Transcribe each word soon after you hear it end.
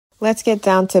Let's get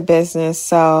down to business.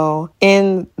 So,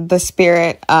 in the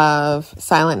spirit of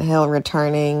Silent Hill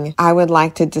returning, I would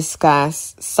like to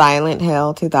discuss Silent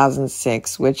Hill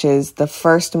 2006, which is the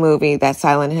first movie that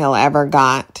Silent Hill ever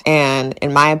got. And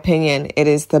in my opinion, it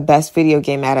is the best video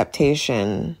game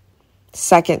adaptation,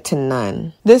 second to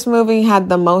none. This movie had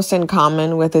the most in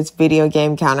common with its video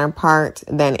game counterpart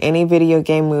than any video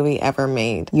game movie ever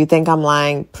made. You think I'm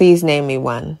lying? Please name me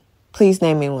one. Please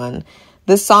name me one.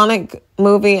 The Sonic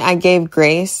movie, I gave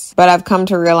grace, but I've come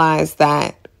to realize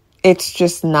that it's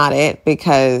just not it,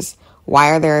 because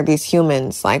why are there these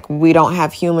humans? Like, we don't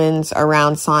have humans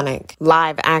around Sonic.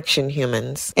 Live action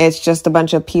humans. It's just a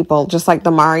bunch of people, just like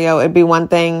the Mario. It'd be one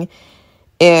thing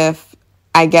if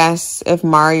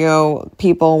Mario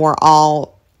people were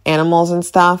all animals and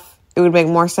stuff, it would make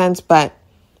more sense, but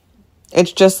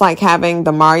it's just like having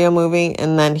the Mario movie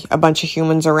and then a bunch of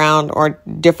humans around, or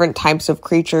different types of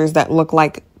creatures that look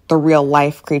like the real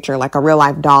life creature, like a real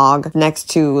life dog, next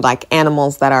to like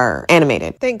animals that are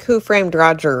animated. Think Who Framed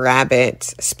Roger Rabbit,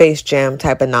 Space Jam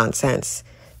type of nonsense.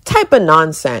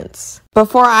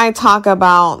 Before I talk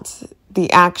about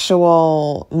the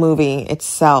actual movie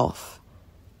itself,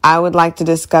 I would like to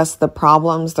discuss the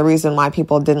problems, the reason why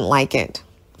people didn't like it.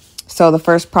 So the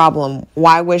first problem,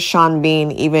 why was Sean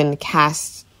Bean even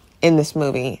cast in this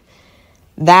movie?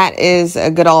 That is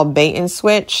a good old bait and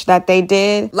switch that they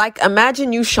did. Like,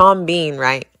 imagine you Sean Bean,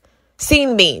 right?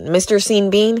 Scene Bean, Mr. Scene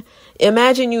Bean.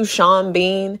 Imagine you Sean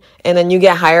Bean, and then you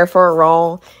get hired for a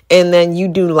role, and then you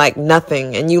do like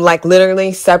nothing, and you like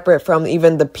literally separate from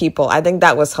even the people. I think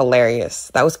that was hilarious.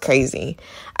 That was crazy.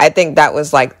 I think that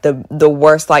was like the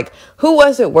worst. Like, who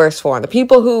was it worse for? The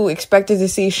people who expected to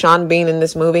see Sean Bean in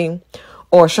this movie,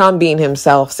 or Sean Bean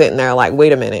himself sitting there like,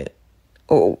 wait a minute.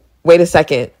 Oh, wait a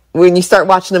second. When you start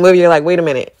watching the movie, you're like, wait a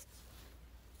minute,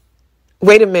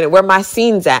 where my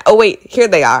scenes at? Oh, wait, here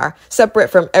they are, separate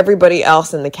from everybody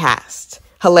else in the cast.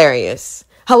 Hilarious.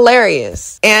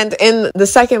 And in the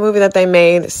second movie that they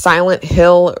made, Silent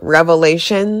Hill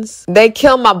Revelations, they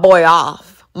kill my boy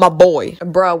off. My boy.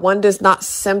 Bruh, one does not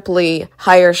simply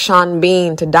hire Sean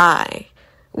Bean to die.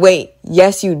 Wait,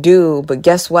 yes you do, but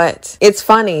guess what? It's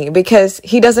funny because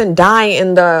he doesn't die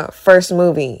in the first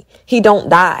movie. He don't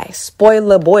die.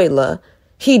 Spoiler boiler.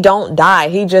 He don't die.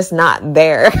 He just not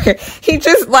there. He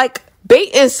just like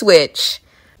bait and switch.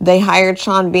 They hired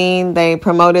Sean Bean. They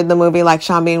promoted the movie like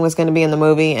Sean Bean was going to be in the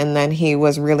movie, and then he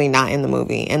was really not in the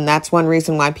movie. And that's one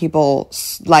reason why people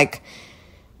like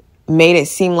made it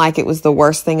seem like it was the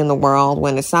worst thing in the world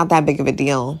when it's not that big of a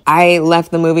deal. I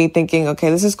left the movie thinking,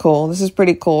 okay, this is cool. This is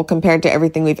pretty cool compared to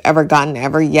everything we've ever gotten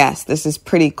ever. Yes, this is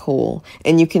pretty cool.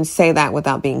 And you can say that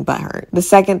without being butthurt. The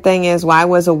second thing is, why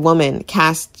was a woman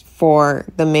cast for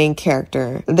the main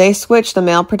character? They switched the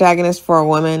male protagonist for a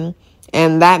woman,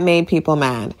 and that made people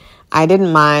mad. I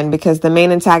didn't mind because the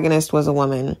main antagonist was a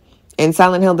woman. In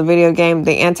Silent Hill, the video game,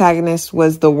 the antagonist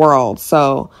was the world.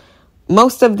 So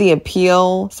most of the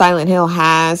appeal Silent Hill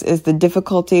has is the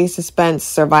difficulty, suspense,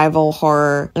 survival,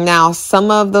 horror. Now,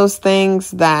 some of those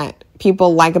things that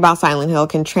people like about Silent Hill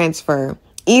can transfer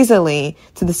easily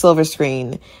to the silver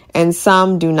screen, and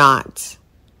some do not.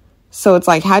 So it's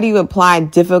like, how do you apply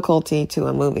difficulty to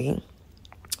a movie?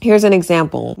 Here's an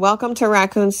example. Welcome to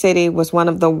Raccoon City was one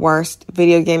of the worst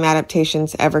video game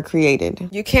adaptations ever created.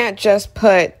 You can't just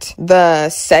put the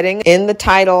setting in the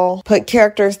title, put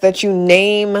characters that you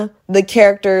name the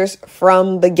characters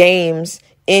from the games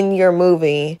in your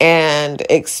movie, and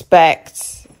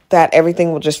expect that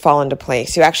everything will just fall into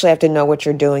place. You actually have to know what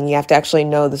you're doing. You have to actually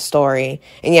know the story,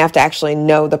 and you have to actually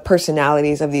know the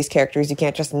personalities of these characters. You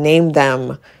can't just name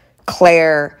them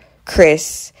Claire,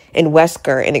 Chris, and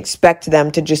Wesker and expect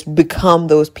them to just become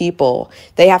those people.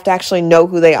 They have to actually know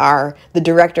who they are. The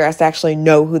director has to actually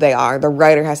know who they are. The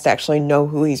writer has to actually know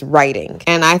who he's writing.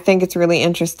 And I think it's really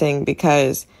interesting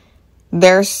because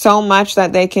there's so much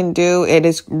that they can do. It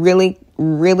is really,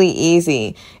 really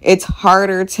easy. It's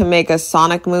harder to make a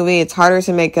Sonic movie. It's harder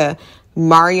to make a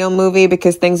Mario movie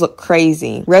because things look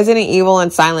crazy. Resident Evil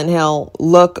and Silent Hill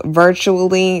look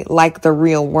virtually like the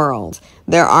real world.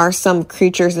 There are some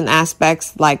creatures and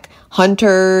aspects like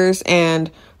hunters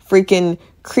and freaking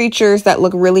creatures that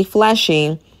look really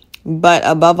fleshy, but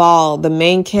above all, the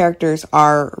main characters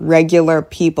are regular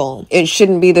people. It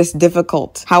shouldn't be this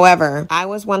difficult. However, I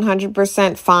was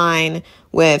 100% fine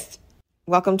with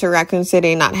Welcome to Raccoon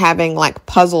City not having like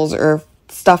puzzles or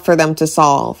stuff for them to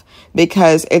solve,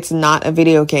 because it's not a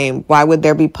video game. Why would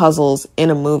there be puzzles in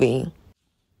a movie?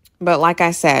 But like I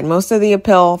said, most of the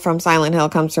appeal from Silent Hill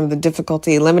comes from the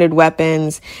difficulty, limited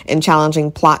weapons, and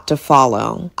challenging plot to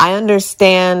follow. I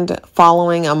understand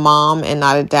following a mom and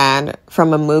not a dad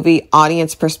from a movie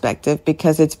audience perspective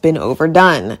because it's been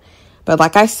overdone. But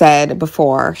like I said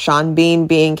before, Sean Bean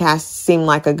being cast seemed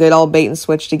like a good old bait and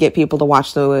switch to get people to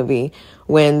watch the movie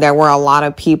when there were a lot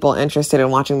of people interested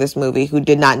in watching this movie who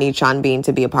did not need Sean Bean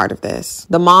to be a part of this.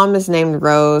 The mom is named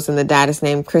Rose and the dad is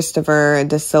named Christopher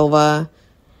Da Silva.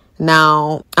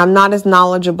 Now, I'm not as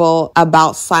knowledgeable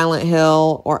about Silent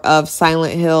Hill or of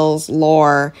Silent Hill's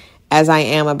lore as I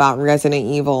am about Resident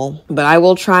Evil, but I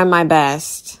will try my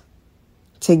best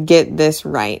to get this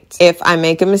right. If I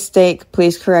make a mistake,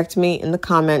 please correct me in the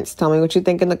comments. Tell me what you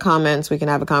think in the comments. We can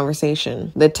have a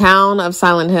conversation. The town of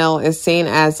Silent Hill is seen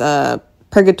as a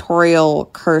purgatorial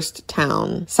cursed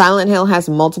town. Silent Hill has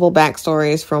multiple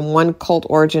backstories from one cult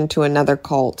origin to another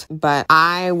cult, but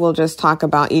I will just talk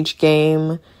about each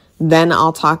game. Then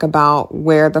I'll talk about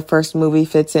where the first movie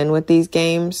fits in with these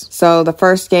games. So the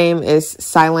first game is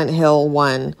Silent Hill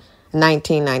 1,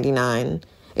 1999.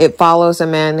 It follows a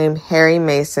man named Harry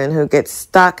Mason who gets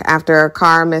stuck after a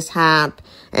car mishap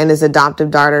and his adoptive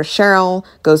daughter Cheryl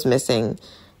goes missing.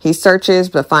 He searches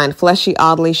but finds fleshy,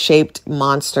 oddly shaped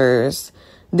monsters.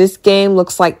 This game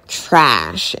looks like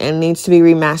trash and needs to be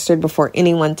remastered before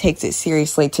anyone takes it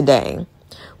seriously today.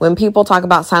 When people talk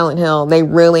about Silent Hill, they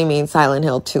really mean Silent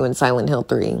Hill 2 and Silent Hill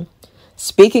 3.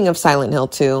 Speaking of Silent Hill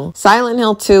 2, Silent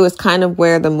Hill 2 is kind of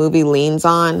where the movie leans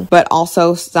on, but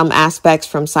also some aspects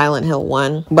from Silent Hill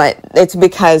 1. But it's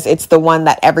because it's the one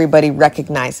that everybody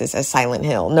recognizes as Silent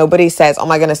Hill. Nobody says, oh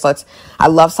my goodness, I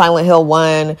love Silent Hill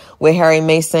 1 with Harry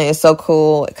Mason. It's so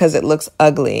cool because it looks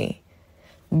ugly.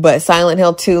 But Silent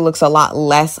Hill 2 looks a lot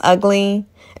less ugly,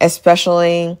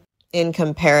 especially in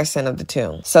comparison of the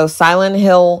two. So Silent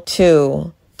Hill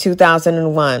 2,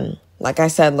 2001. Like I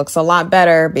said, looks a lot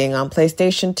better being on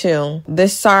PlayStation 2.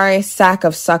 This sorry sack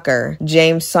of sucker,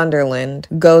 James Sunderland,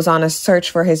 goes on a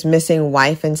search for his missing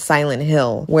wife in Silent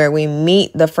Hill, where we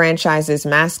meet the franchise's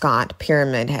mascot,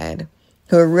 Pyramid Head,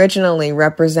 who originally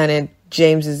represented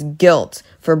James's guilt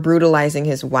for brutalizing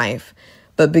his wife,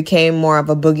 but became more of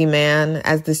a boogeyman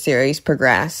as the series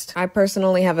progressed. I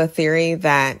personally have a theory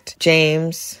that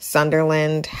James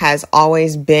Sunderland has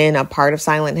always been a part of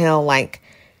Silent Hill.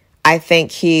 I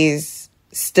think he's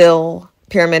still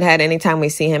Pyramid Head. Anytime we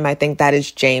see him, I think that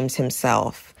is James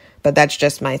himself. But that's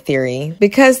just my theory.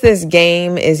 Because this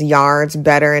game is yards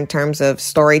better in terms of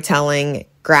storytelling,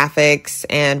 graphics,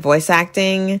 and voice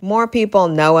acting, more people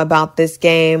know about this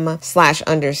game /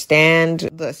 understand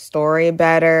the story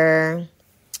better.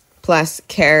 Plus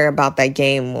care about that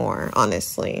game more,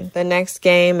 honestly. The next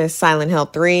game is Silent Hill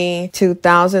 3,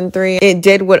 2003. It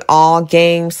did what all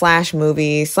games /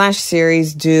 movies /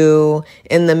 series do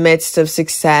in the midst of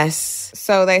success.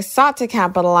 So they sought to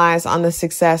capitalize on the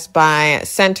success by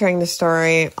centering the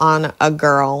story on a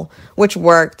girl, which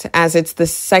worked as it's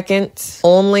the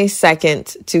only second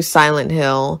to Silent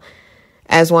Hill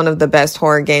as one of the best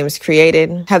horror games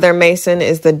created. Heather Mason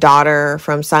is the daughter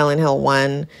from Silent Hill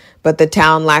 1, but the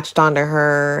town latched onto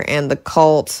her and the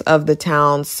cult of the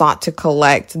town sought to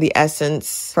collect the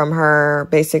essence from her,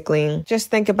 basically.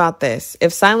 Just think about this.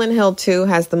 If Silent Hill 2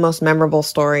 has the most memorable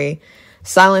story,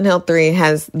 Silent Hill 3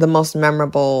 has the most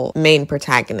memorable main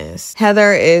protagonist.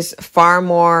 Heather is far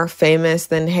more famous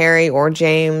than Harry or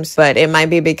James, but it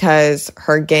might be because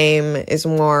her game is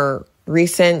more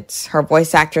recent. Her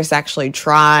voice actress actually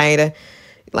tried.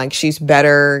 She's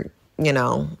better,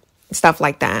 stuff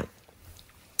like that.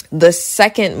 The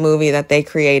second movie that they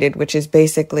created, which is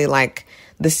basically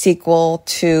the sequel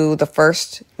to the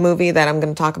first movie that I'm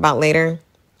going to talk about later,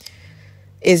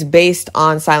 is based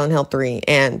on Silent Hill 3.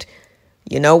 And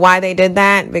you know why they did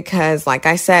that? Because, like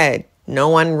I said, no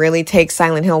one really takes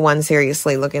Silent Hill 1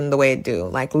 seriously looking the way it do.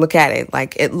 Look at it.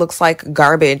 It looks like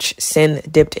garbage, sin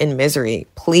dipped in misery.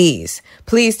 Please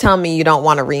tell me you don't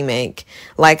want a remake.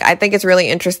 I think it's really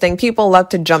interesting. People love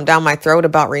to jump down my throat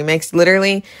about remakes.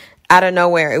 Literally, out of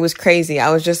nowhere, it was crazy.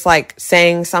 I was just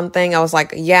saying something. I was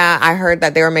yeah, I heard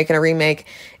that they were making a remake.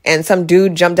 And some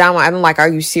dude jumped down. I'm are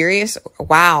you serious?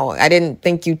 Wow, I didn't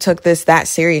think you took this that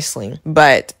seriously.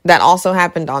 But that also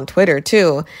happened on Twitter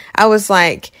too. I was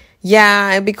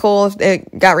yeah, it'd be cool if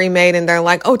it got remade. And they're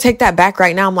oh, take that back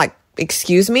right now. I'm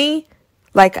excuse me?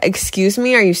 Excuse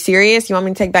me? Are you serious? You want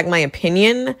me to take back my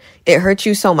opinion? It hurts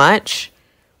you so much?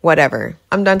 Whatever.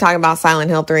 I'm done talking about Silent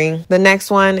Hill 3. The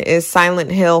next one is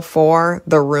Silent Hill 4,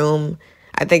 The Room.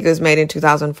 I think it was made in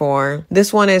 2004.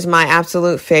 This one is my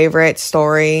absolute favorite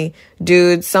story.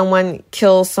 Dude, someone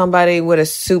kills somebody with a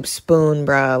soup spoon,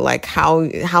 bruh. Like, how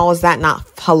is that not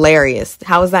hilarious?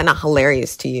 How is that not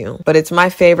hilarious to you? But it's my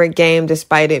favorite game,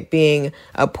 despite it being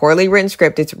a poorly written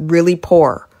script. It's really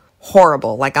poor.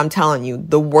 Horrible. Like, I'm telling you,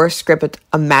 the worst script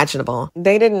imaginable.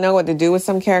 They didn't know what to do with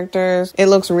some characters. It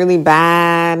looks really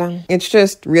bad. It's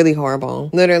just really horrible.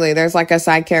 Literally, there's like a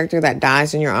side character that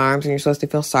dies in your arms and you're supposed to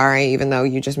feel sorry even though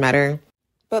you just met her.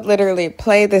 But literally,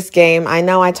 play this game. I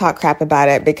know I talk crap about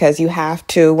it because you have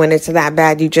to. When it's that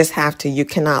bad, you just have to. You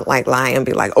cannot like lie and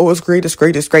be like, oh, it's great, it's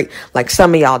great, it's great. Like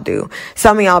some of y'all do.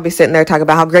 Some of y'all be sitting there talking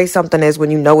about how great something is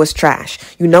when you know it's trash.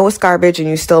 You know it's garbage and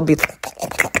you still be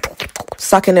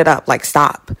sucking it up. Like,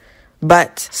 stop.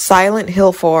 But Silent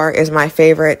Hill 4 is my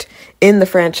favorite in the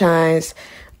franchise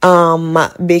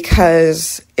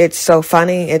because it's so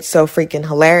funny. It's so freaking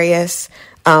hilarious.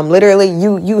 Literally,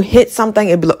 you hit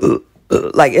something and be like,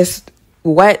 like, it's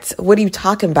what are you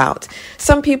talking about?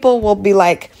 Some people will be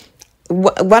like,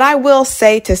 what I will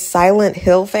say to Silent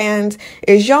Hill fans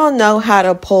is y'all know how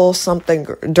to pull something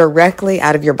directly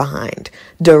out of your behind.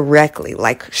 Directly,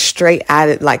 like straight at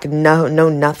it, like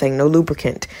nothing, no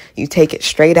lubricant. You take it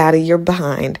straight out of your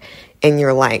behind and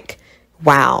you're like,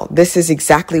 wow, this is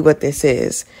exactly what this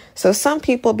is. So some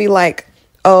people be like,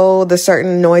 oh, the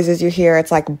certain noises you hear,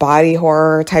 it's like body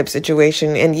horror type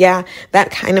situation. And yeah, that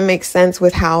kind of makes sense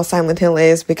with how Silent Hill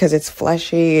is because it's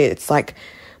fleshy, it's like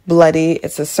bloody,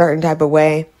 it's a certain type of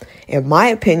way. In my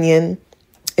opinion,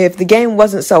 if the game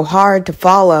wasn't so hard to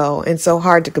follow and so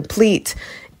hard to complete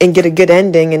and get a good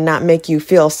ending and not make you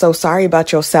feel so sorry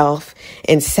about yourself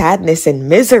and sadness and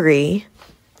misery,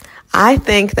 I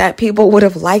think that people would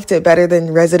have liked it better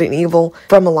than Resident Evil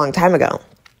from a long time ago.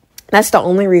 That's the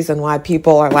only reason why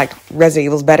people are like, Resident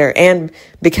Evil's better. And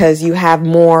because you have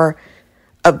more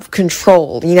of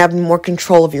control. You have more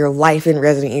control of your life in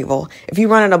Resident Evil. If you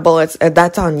run out of bullets,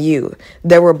 that's on you.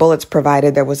 There were bullets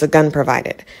provided. There was a gun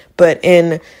provided. But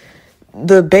in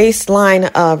the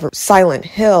baseline of Silent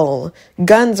Hill,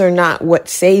 guns are not what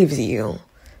saves you.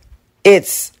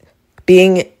 It's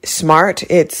being smart.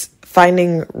 It's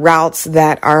finding routes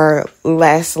that are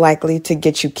less likely to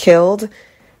get you killed.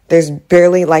 There's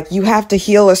barely, like, you have to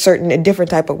heal a different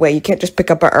type of way. You can't just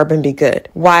pick up a herb and be good.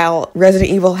 While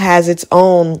Resident Evil has its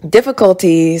own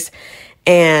difficulties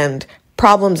and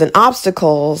problems and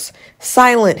obstacles,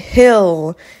 Silent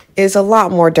Hill is a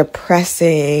lot more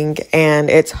depressing and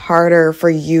it's harder for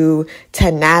you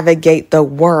to navigate the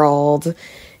world.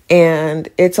 And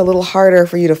it's a little harder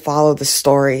for you to follow the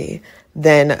story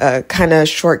than a kind of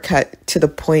shortcut to the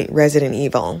point Resident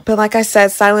Evil. But like I said,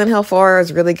 Silent Hill 4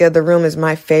 is really good. The Room is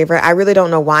my favorite. I really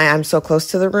don't know why I'm so close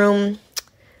to The Room.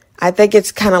 I think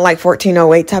it's kind of like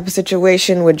 1408 type of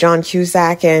situation with John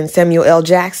Cusack and Samuel L.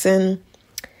 Jackson.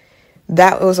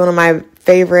 That was one of my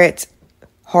favorite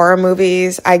horror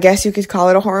movies. I guess you could call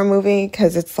it a horror movie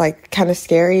because it's like kind of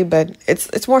scary, but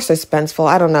it's more suspenseful.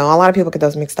 I don't know. A lot of people get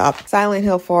those mixed up. Silent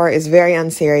Hill 4 is very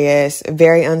unserious,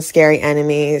 very unscary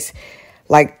enemies.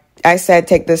 Like I said,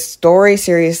 take the story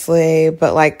seriously,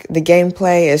 but like the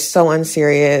gameplay is so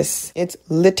unserious. It's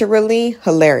literally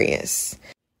hilarious.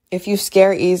 If you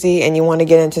scare easy and you want to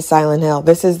get into Silent Hill,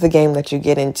 this is the game that you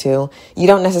get into. You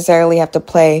don't necessarily have to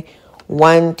play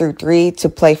 1 through 3 to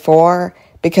play 4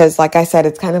 because, like I said,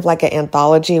 it's kind of like an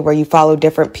anthology where you follow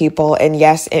different people. And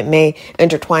yes, it may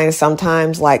intertwine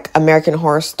sometimes like American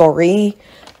Horror Story,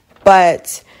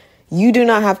 but you do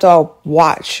not have to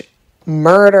watch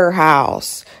Murder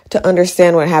House to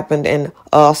understand what happened in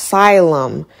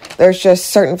Asylum. There's just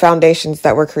certain foundations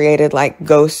that were created, like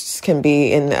ghosts can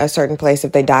be in a certain place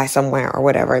if they die somewhere or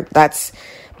whatever. That's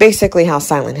basically how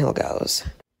Silent Hill goes.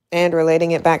 And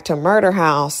relating it back to Murder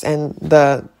House and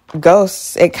the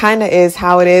ghosts, it kind of is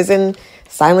how it is in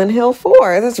Silent Hill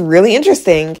 4. That's really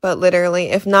interesting. But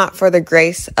literally, if not for the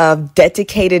grace of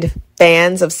dedicated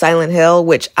fans of Silent Hill,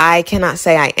 which I cannot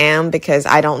say I am because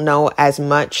I don't know as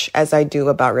much as I do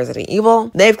about Resident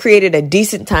Evil, they've created a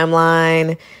decent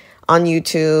timeline on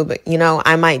YouTube. You know,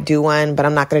 I might do one, but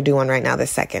I'm not going to do one right now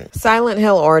this second. Silent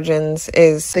Hill Origins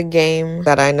is the game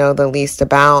that I know the least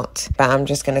about, but I'm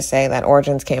just going to say that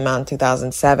Origins came out in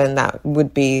 2007. That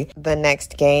would be the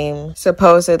next game.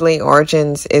 Supposedly,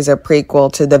 Origins is a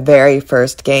prequel to the very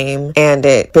first game, and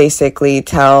it basically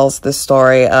tells the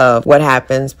story of what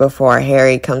happens before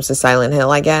Harry comes to Silent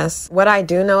Hill, I guess. What I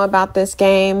do know about this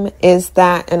game is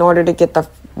that in order to get the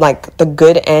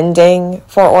good ending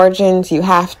for Origins, you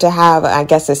have to have, I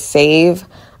guess, a save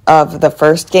of the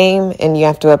first game, and you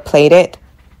have to have played it,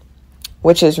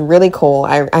 which is really cool.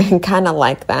 I kind of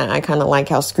like that. I kind of like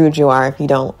how screwed you are if you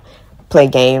don't play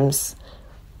games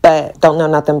but don't know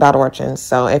nothing about Origins.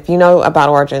 So if you know about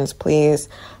Origins, please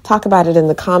talk about it in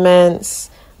the comments.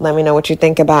 Let me know what you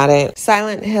think about it.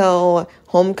 Silent Hill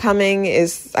Homecoming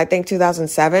is, I think,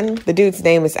 2007. The dude's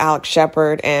name is Alex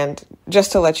Shepard, and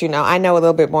just to let you know, I know a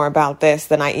little bit more about this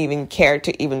than I even cared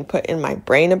to even put in my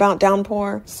brain about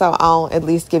Downpour. So I'll at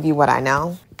least give you what I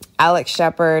know. Alex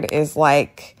Shepard is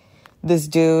like this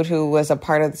dude who was a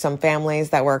part of some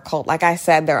families that were a cult. Like I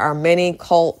said, there are many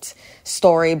cult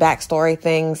backstory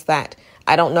things that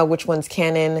I don't know which one's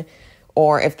canon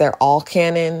or if they're all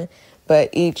canon, but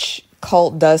each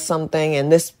cult does something.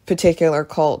 And this particular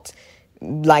cult,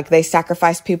 like, they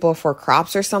sacrifice people for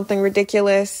crops or something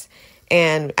ridiculous.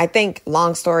 And I think,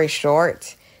 long story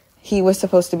short, he was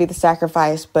supposed to be the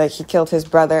sacrifice, but he killed his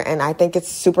brother. And I think it's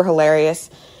super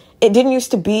hilarious. It didn't used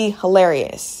to be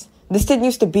hilarious. This didn't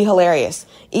used to be hilarious.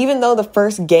 Even though the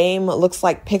first game looks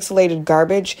like pixelated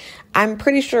garbage, I'm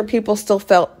pretty sure people still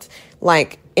felt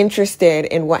like interested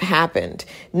in what happened.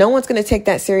 No one's going to take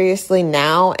that seriously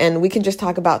now, and we can just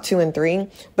talk about 2 and 3,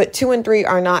 but 2 and 3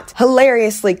 are not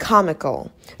hilariously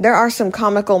comical. There are some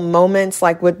comical moments,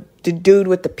 like with the dude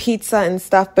with the pizza and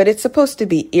stuff, but it's supposed to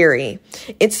be eerie.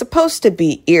 It's supposed to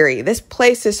be eerie. This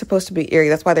place is supposed to be eerie.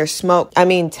 That's why there's smoke. I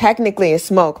mean, technically it's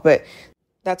smoke, but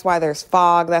that's why there's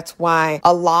fog. That's why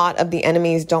a lot of the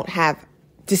enemies don't have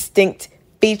distinct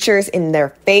features in their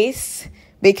face,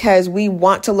 because we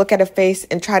want to look at a face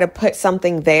and try to put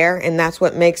something there. And that's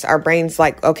what makes our brains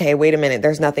like, okay, wait a minute,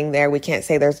 there's nothing there. We can't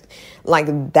say there's,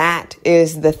 like, that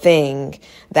is the thing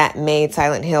that made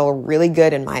Silent Hill really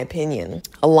good, in my opinion,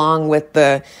 along with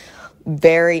the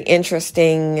very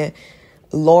interesting,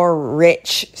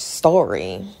 lore-rich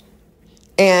story.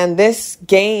 And this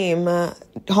game,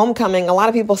 Homecoming, a lot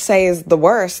of people say is the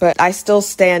worst, but I still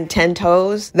stand 10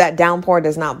 toes that Downpour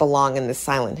does not belong in the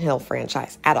Silent Hill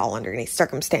franchise at all, under any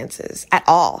circumstances, at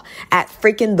all, at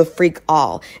freaking the freak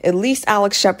all. At least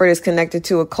Alex Shepard is connected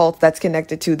to a cult that's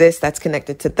connected to this, that's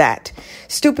connected to that.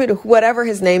 Stupid, whatever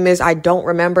his name is, I don't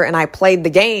remember, and I played the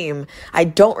game. I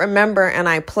don't remember, and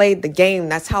I played the game.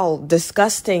 That's how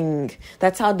disgusting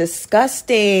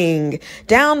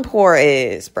Downpour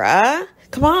is, bruh.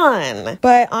 Come on.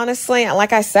 But honestly,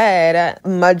 like I said,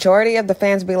 majority of the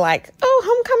fans be like, oh,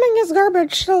 Homecoming is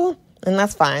garbage still. And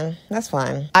that's fine. That's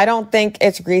fine. I don't think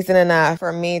it's reason enough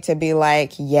for me to be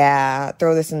like, yeah,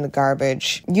 throw this in the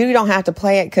garbage. You don't have to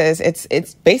play it because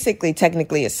it's basically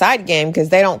technically a side game, because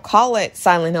they don't call it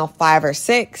Silent Hill 5 or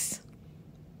 6.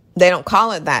 They don't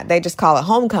call it that. They just call it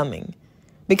Homecoming,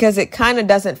 because it kind of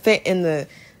doesn't fit in the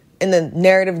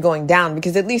narrative going down,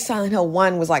 because at least Silent Hill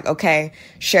 1 was like, okay,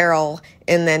 Cheryl,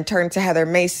 and then turned to Heather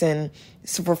Mason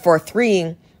for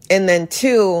 3, and then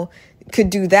 2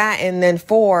 could do that, and then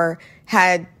 4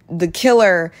 had the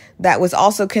killer that was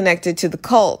also connected to the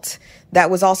cult, that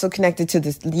was also connected to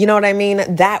this, you know what I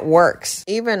mean? That works.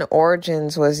 Even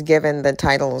Origins was given the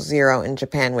title 0 in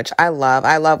Japan, which I love.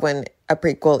 I love when a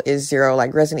prequel is 0,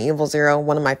 like Resident Evil 0,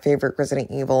 one of my favorite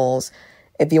Resident Evils.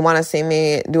 If you want to see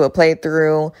me do a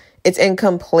playthrough, it's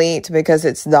incomplete because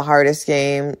it's the hardest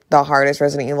game, the hardest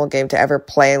Resident Evil game to ever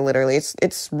play, literally.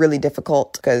 It's really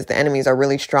difficult because the enemies are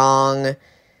really strong.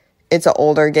 It's an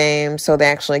older game, so they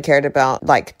actually cared about,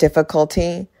 like,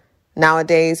 difficulty.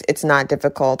 Nowadays, it's not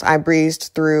difficult. I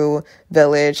breezed through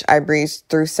Village. I breezed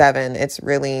through 7. It's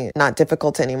really not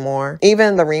difficult anymore.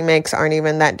 Even the remakes aren't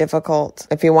even that difficult.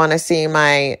 If you want to see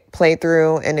my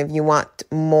playthrough, and if you want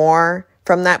more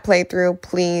from that playthrough,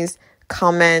 please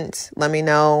comment. Let me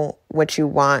know what you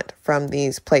want from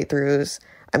these playthroughs.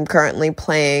 I'm currently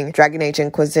playing Dragon Age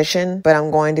Inquisition, but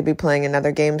I'm going to be playing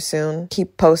another game soon.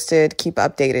 Keep posted, keep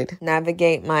updated.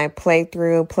 Navigate my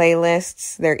playthrough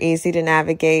playlists. They're easy to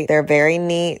navigate. They're very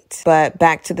neat. But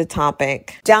back to the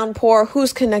topic. Downpour,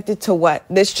 who's connected to what?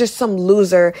 It's just some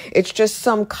loser. It's just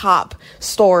some cop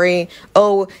story.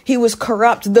 Oh, he was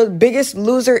corrupt. The biggest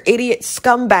loser, idiot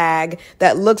scumbag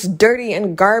that looks dirty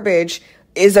and garbage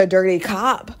is a dirty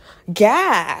cop.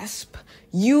 Gasp.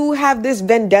 You have this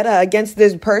vendetta against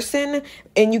this person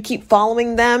and you keep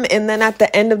following them, and then at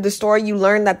the end of the story you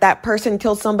learn that that person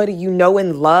killed somebody you know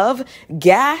and love.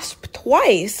 Gasp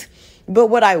twice. But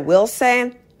what I will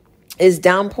say is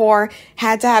Downpour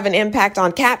had to have an impact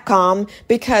on Capcom,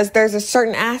 because there's a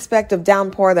certain aspect of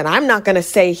Downpour that I'm not going to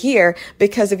say here,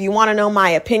 because if you want to know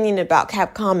my opinion about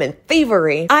Capcom and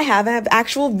thievery, I have an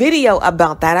actual video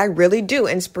about that. I really do.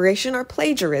 Inspiration or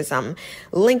plagiarism.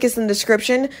 Link is in the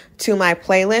description to my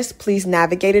playlist. Please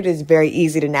navigate it. It's very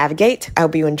easy to navigate. I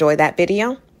hope you enjoy that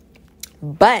video.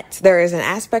 But there is an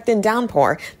aspect in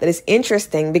Downpour that is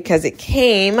interesting because it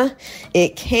came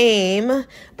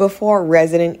before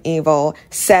Resident Evil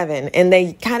 7. And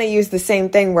they kind of use the same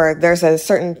thing where there's a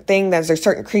certain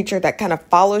creature that kind of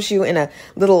follows you in a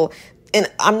little, and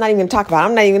I'm not even going to talk about it.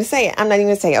 I'm not even going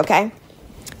to say it, okay?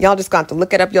 Y'all just got to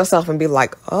look it up yourself and be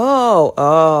like,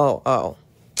 oh.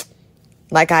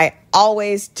 Like I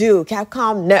always do.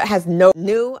 Capcom has no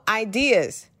new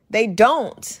ideas. They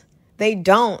don't.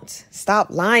 Stop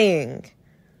lying.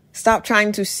 Stop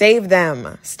trying to save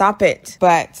them. Stop it.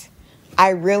 But I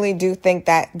really do think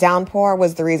that Downpour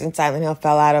was the reason Silent Hill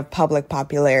fell out of public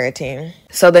popularity.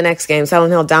 So the next game,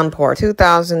 Silent Hill Downpour,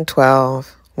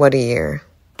 2012. What a year.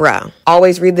 Bruh.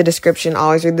 Always read the description.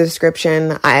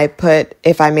 I put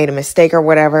if I made a mistake or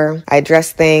whatever. I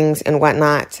address things and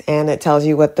whatnot. And it tells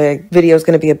you what the video is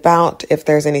going to be about, if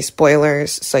there's any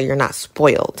spoilers, so you're not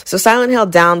spoiled. So Silent Hill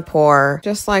Downpour,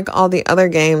 just like all the other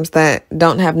games that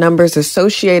don't have numbers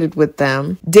associated with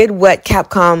them, did what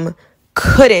Capcom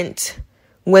couldn't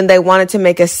when they wanted to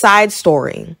make a side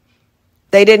story.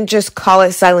 They didn't just call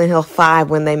it Silent Hill 5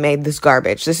 when they made this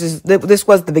garbage. This was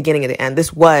the beginning of the end.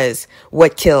 This was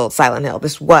what killed Silent Hill.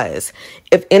 This was.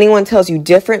 If anyone tells you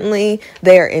differently,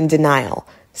 they are in denial.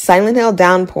 Silent Hill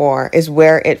Downpour is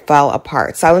where it fell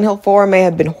apart. Silent Hill 4 may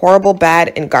have been horrible,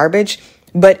 bad, and garbage,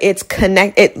 but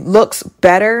it looks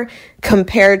better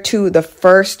compared to the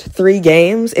first 3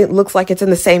 games. It looks like it's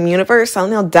in the same universe.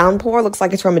 Silent Hill Downpour looks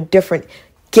like it's from a different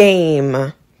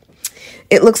game.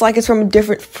 It looks like it's from a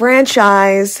different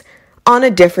franchise on a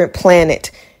different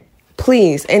planet.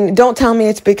 Please. And don't tell me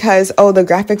it's because, the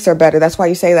graphics are better. That's why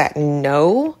you say that.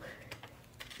 No.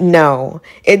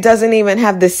 It doesn't even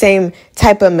have the same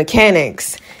type of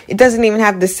mechanics. It doesn't even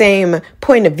have the same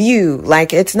point of view.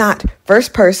 Like, it's not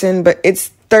first person, but it's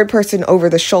third person over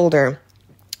the shoulder.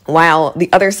 While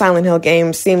the other Silent Hill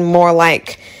games seem more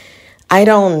like, I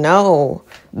don't know.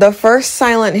 The first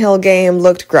Silent Hill game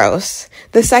looked gross.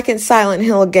 The second Silent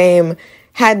Hill game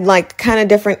had kind of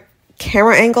different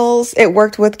camera angles. It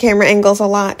worked with camera angles a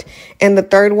lot. And the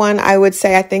third one, I would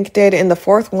say, I think did. And the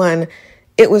fourth one,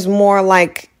 it was more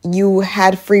like you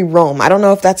had free roam. I don't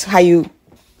know if that's how you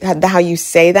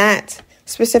say that.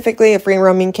 Specifically, a free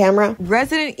roaming camera.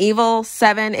 Resident Evil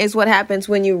 7 is what happens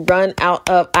when you run out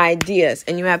of ideas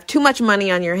and you have too much money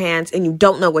on your hands and you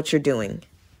don't know what you're doing.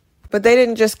 But they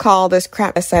didn't just call this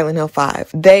crap a Silent Hill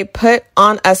 5. They put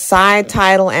on a side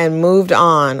title and moved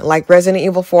on, like Resident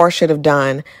Evil 4 should have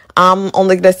done. I'm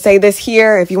only going to say this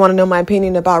here. If you want to know my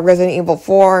opinion about Resident Evil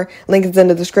 4, link is in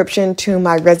the description to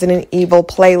my Resident Evil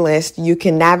playlist. You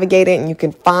can navigate it and you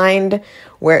can find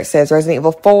where it says Resident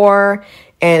Evil 4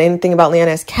 and anything about Leon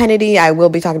S. Kennedy. I will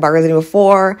be talking about Resident Evil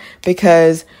 4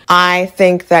 because I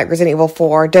think that Resident Evil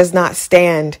 4 does not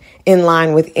stand in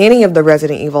line with any of the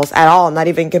Resident Evils at all. Not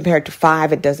even compared to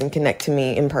 5. It doesn't connect to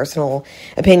me in personal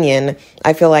opinion.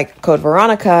 I feel like Code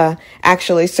Veronica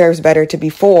actually serves better to be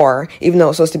 4, even though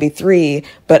it's supposed to be 3.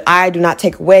 But I do not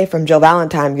take away from Jill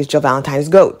Valentine because Jill Valentine is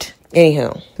GOAT.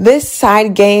 Anywho, this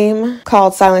side game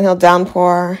called Silent Hill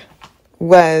Downpour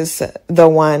was the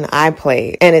one I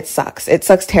played, and it sucks. It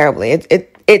sucks terribly.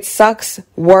 It sucks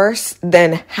worse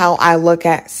than how I look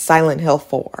at Silent Hill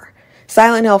 4.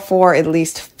 Silent Hill 4 at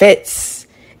least fits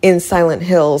in Silent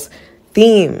Hill's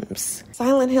themes.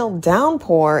 Silent Hill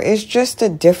Downpour is just a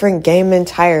different game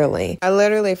entirely. I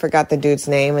literally forgot the dude's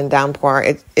name in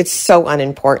Downpour. It's so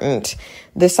unimportant.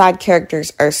 The side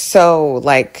characters are so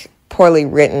poorly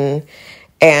written,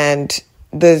 and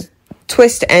the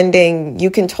twist ending,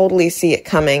 you can totally see it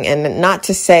coming. And not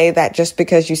to say that just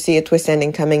because you see a twist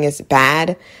ending coming is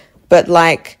bad, but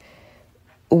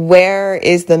where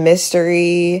is the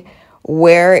mystery?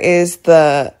 Where is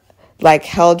the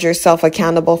held yourself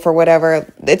accountable for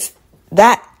whatever? It's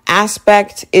that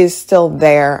aspect is still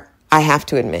there, I have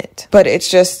to admit, but it's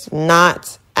just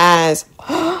not as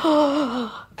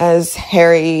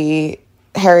Harry's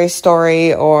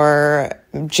story or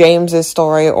James's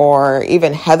story or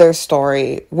even Heather's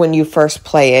story when you first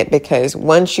play it, because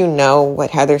once you know what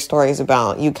Heather's story is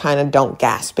about, you kind of don't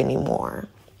gasp anymore.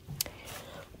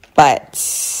 But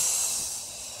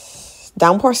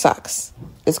Downpour sucks.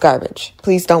 It's garbage.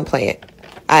 Please don't play it.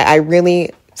 I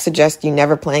really suggest you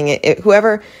never playing it.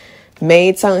 Whoever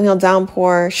made Silent Hill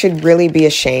Downpour should really be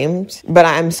ashamed, but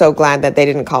I'm so glad that they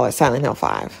didn't call it Silent Hill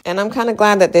 5. And I'm kind of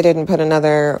glad that they didn't put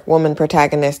another woman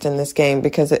protagonist in this game,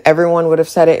 because everyone would have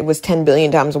said it was 10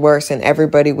 billion times worse, and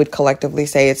everybody would collectively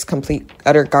say it's complete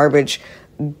utter garbage,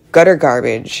 gutter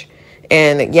garbage.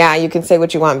 And yeah, you can say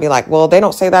what you want and be like, well, they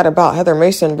don't say that about Heather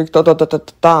Mason.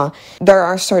 There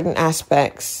are certain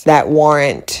aspects that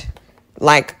warrant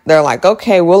Like, they're like,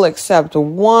 okay, we'll accept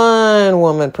one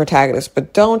woman protagonist,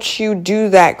 but don't you do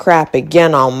that crap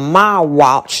again on my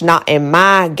watch, not in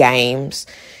my games.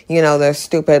 You know, the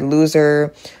stupid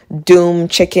loser Doom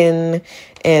Chicken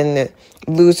and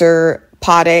loser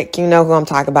Poddick, you know who I'm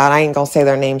talking about. I ain't gonna say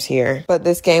their names here. But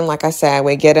this game, like I said,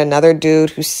 we get another dude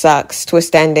who sucks.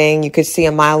 Twist ending. You could see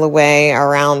a mile away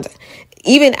around.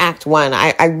 Even Act 1,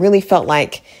 I really felt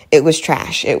like it was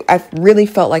trash. I really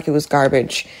felt like it was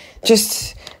garbage.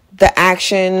 Just the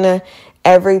action,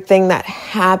 everything that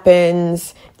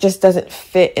happens just doesn't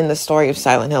fit in the story of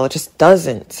Silent Hill. It just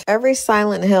doesn't. Every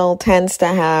Silent Hill tends to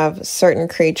have certain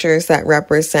creatures that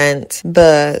represent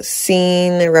the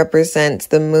scene, represent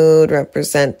the mood,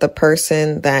 represent the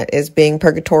person that is being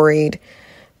purgatoried.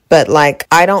 But like,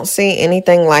 I don't see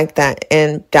anything like that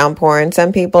in Downpour. And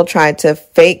some people try to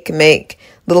fake make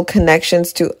little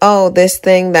connections to, oh, this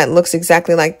thing that looks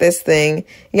exactly like this thing.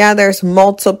 Yeah, there's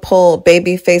multiple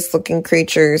baby face looking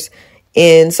creatures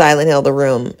in Silent Hill, The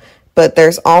Room. But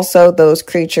there's also those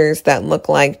creatures that look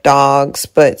like dogs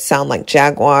but sound like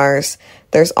jaguars.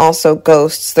 There's also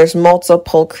ghosts. There's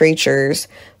multiple creatures.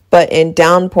 But in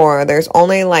Downpour, there's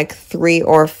only like 3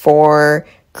 or 4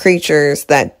 creatures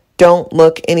that don't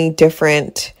look any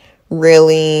different,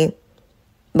 really.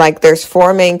 Like, there's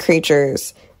 4 main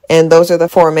creatures, and those are the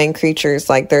 4 main creatures.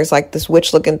 Like, there's like this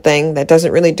witch-looking thing that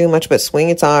doesn't really do much but swing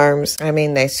its arms. I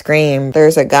mean, they scream.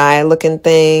 There's a guy-looking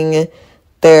thing.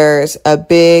 There's a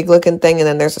big-looking thing, and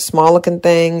then there's a small-looking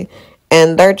thing.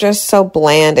 And they're just so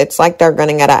bland. It's like they're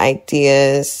running out of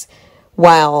ideas.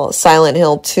 While Silent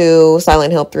Hill 2,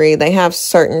 Silent Hill 3, they have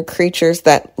certain creatures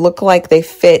that look like they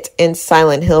fit in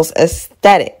Silent Hill's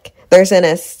aesthetic. There's an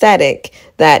aesthetic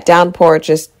that Downpour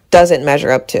just doesn't measure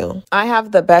up to. I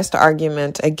have the best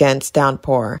argument against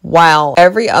Downpour. While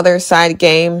every other side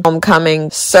game,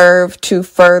 Homecoming, served to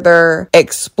further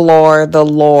explore the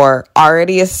lore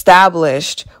already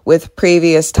established with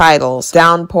previous titles,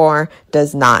 Downpour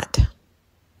does not.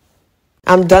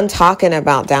 I'm done talking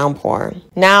about Downpour.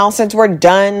 Now, since we're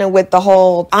done with the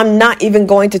whole, I'm not even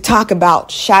going to talk about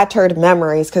Shattered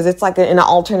Memories because it's like in an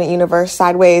alternate universe,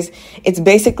 sideways. It's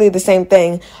basically the same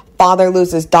thing. Father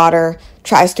loses daughter,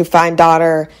 tries to find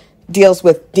daughter, deals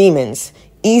with demons.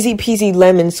 Easy peasy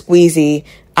lemon squeezy.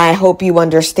 I hope you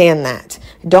understand that.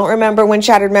 Don't remember when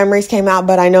Shattered Memories came out,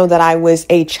 but I know that I was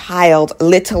a child,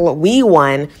 little wee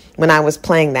one, when I was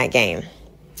playing that game.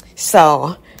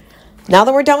 So, now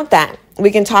that we're done with that, we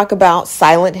can talk about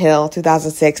Silent Hill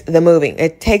 2006, the movie.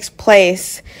 It takes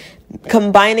place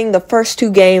combining the first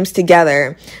 2 games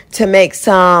together to make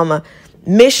some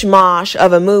mishmash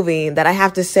of a movie that I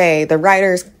have to say the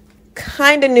writers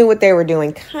kind of knew what they were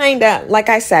doing. Kind of, like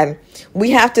I said,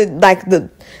 we have to, like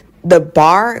the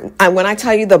bar, when I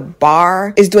tell you the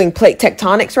bar is doing plate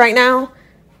tectonics right now,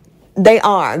 they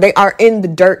are in the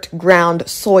dirt ground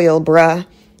soil, bruh.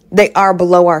 They are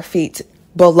below our feet.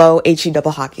 Below HE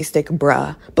double hockey stick,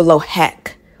 bruh. Below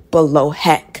heck.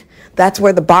 That's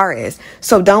where the bar is.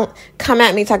 So don't come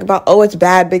at me talking about, oh, it's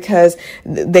bad because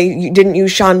they didn't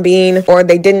use Sean Bean, or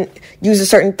they didn't use a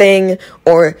certain thing,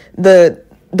 or the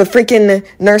freaking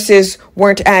nurses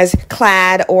weren't as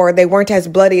clad, or they weren't as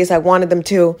bloody as I wanted them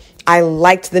to. I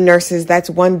liked the nurses. That's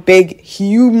one big,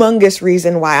 humongous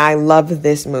reason why I love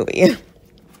this movie.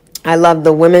 I love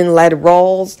the women-led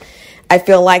roles. I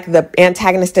feel like the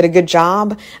antagonist did a good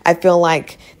job. I feel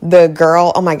like the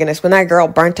girl, oh my goodness, when that girl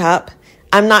burnt up,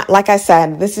 I'm not, like I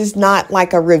said, this is not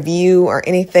like a review or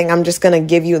anything. I'm just going to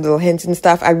give you little hints and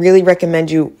stuff. I really recommend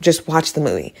you just watch the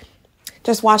movie.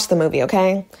 Just watch the movie,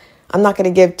 okay? I'm not going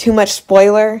to give too much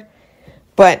spoiler,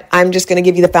 but I'm just going to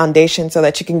give you the foundation so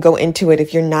that you can go into it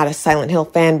if you're not a Silent Hill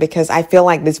fan, because I feel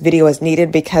like this video is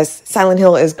needed because Silent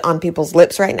Hill is on people's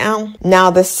lips right now. Now,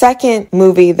 the second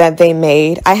movie that they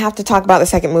made, I have to talk about the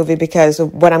second movie because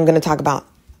of what I'm going to talk about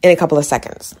in a couple of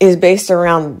seconds, is based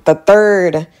around the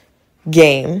third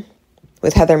game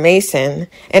with Heather Mason,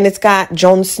 and it's got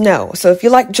Jon Snow. So if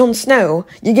you like Jon Snow,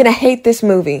 you're gonna hate this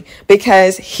movie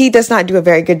because he does not do a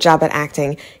very good job at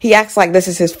acting. He acts like this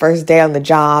is his first day on the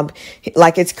job,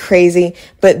 like it's crazy.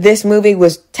 But this movie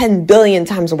was 10 billion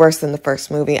times worse than the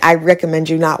first movie. I recommend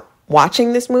you not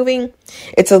watching this movie.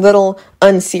 It's a little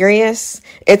unserious.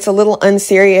 It's a little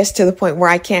unserious to the point where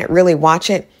I can't really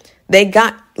watch it. They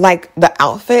got like the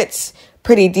outfits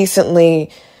pretty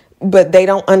decently, but they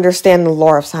don't understand the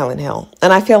lore of Silent Hill.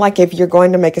 And I feel like if you're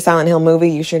going to make a Silent Hill movie,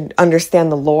 you should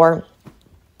understand the lore.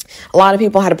 A lot of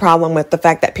people had a problem with the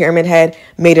fact that Pyramid Head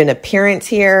made an appearance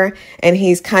here, and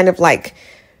he's kind of like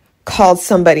called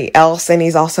somebody else, and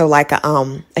he's also like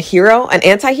a hero, an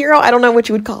anti-hero. I don't know what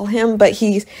you would call him, but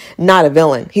he's not a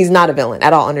villain. He's not a villain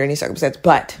at all under any circumstance.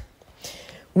 But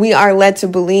we are led to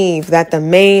believe that the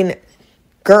main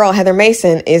girl, Heather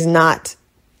Mason, is not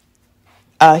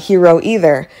a hero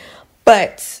either.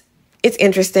 But it's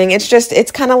interesting.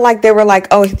 It's kind of like they were like,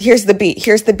 oh, here's the beat,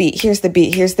 here's the beat, here's the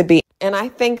beat, here's the beat. And I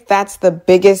think that's the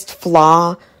biggest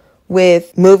flaw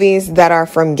with movies that are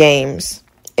from games.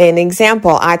 An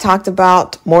example, I talked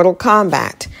about Mortal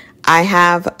Kombat. I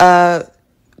have a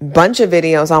bunch of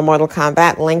videos on Mortal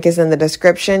Kombat. Link is in the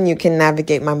description. You can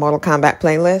navigate my Mortal Kombat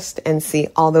playlist and see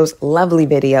all those lovely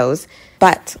videos.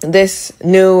 But this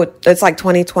new, it's like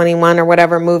 2021 or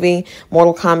whatever movie,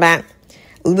 Mortal Kombat,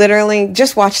 literally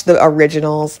just watch the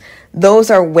originals. Those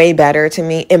are way better to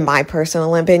me, in my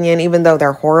personal opinion, even though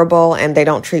they're horrible and they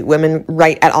don't treat women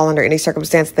right at all under any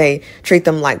circumstance. They treat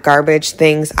them like garbage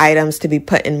things, items to be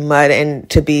put in mud and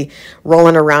to be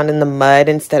rolling around in the mud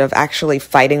instead of actually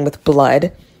fighting with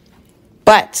blood.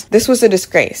 But this was a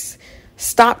disgrace.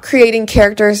 Stop creating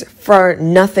characters for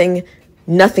nothing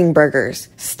burgers.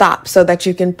 Stop, so that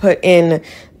you can put in,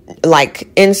 like,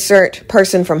 insert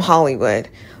person from Hollywood.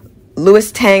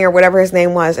 Louis Tang or whatever his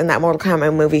name was in that Mortal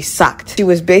Kombat movie sucked. She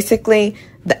was basically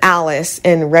the Alice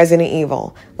in Resident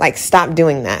Evil. Like, stop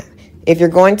doing that. If you're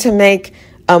going to make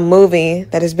a movie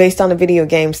that is based on a video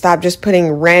game, stop just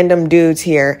putting random dudes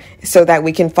here so that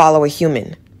we can follow a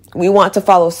human. We want to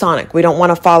follow Sonic. We don't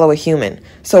want to follow a human.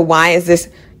 So why is this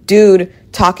dude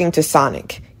talking to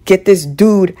Sonic? Get this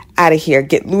dude out of here.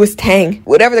 Get Louis Tang,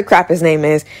 whatever the crap his name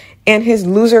is, and his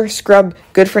loser scrub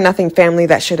good-for-nothing family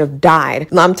that should have died.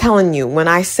 I'm telling you, when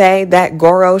I say that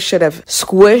Goro should have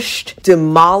squished,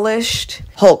 demolished,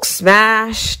 Hulk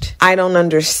smashed, I don't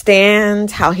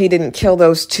understand how he didn't kill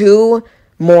those two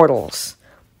mortals.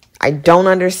 I don't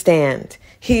understand.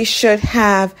 He should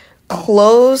have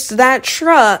closed that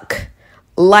truck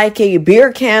like a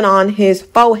beer can on his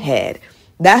forehead.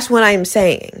 That's what I'm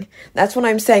saying. That's what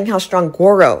I'm saying, how strong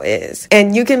Goro is.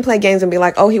 And you can play games and be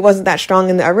like, oh, he wasn't that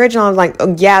strong in the original. I'm like,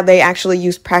 oh, yeah, they actually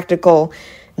use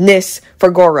practicalness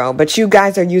for Goro. But you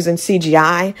guys are using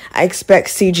CGI. I expect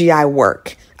CGI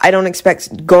work. I don't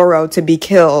expect Goro to be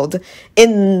killed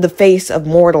in the face of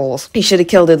mortals. He should have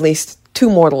killed at least 2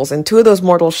 mortals. And 2 of those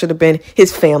mortals should have been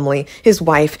his family, his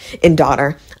wife and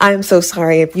daughter. I am so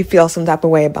sorry if you feel some type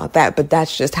of way about that. But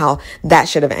that's just how that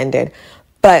should have ended.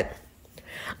 But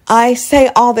I say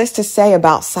all this to say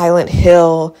about Silent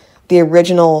Hill, the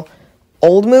original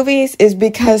old movies, is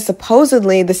because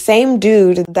supposedly the same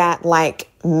dude that like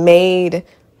made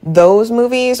those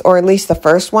movies, or at least the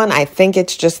first one, I think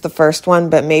it's just the first one,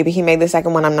 but maybe he made the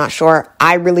second one, I'm not sure.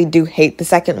 I really do hate the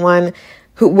second one.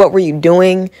 What were you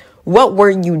doing? What were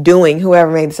you doing?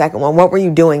 Whoever made the second one, what were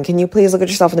you doing? Can you please look at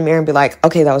yourself in the mirror and be like,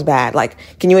 okay, that was bad. Like,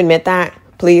 can you admit that?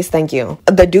 Please, thank you.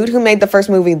 The dude who made the first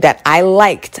movie that I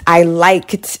liked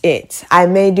it. I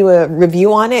may do a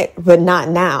review on it, but not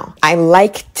now. I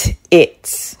liked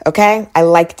it, okay? I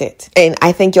liked it. And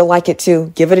I think you'll like it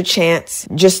too. Give it a chance.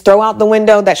 Just throw out the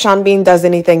window that Sean Bean does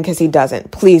anything, because he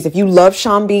doesn't. Please, if you love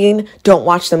Sean Bean, don't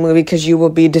watch the movie, because you will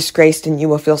be disgraced and you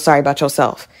will feel sorry about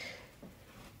yourself.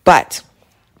 But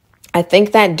I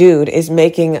think that dude is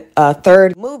making a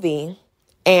third movie.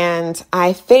 And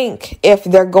I think if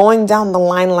they're going down the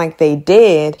line like they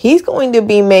did, he's going to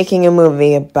be making a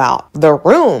movie about The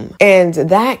Room. And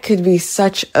that could be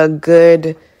such a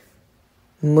good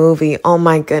movie. Oh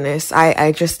my goodness.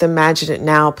 I just imagine it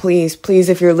now. Please,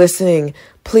 if you're listening,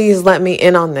 please let me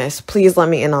in on this. Please let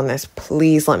me in on this.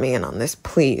 Please let me in on this.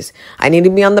 Please. I need to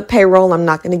be on the payroll. I'm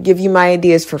not going to give you my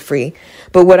ideas for free.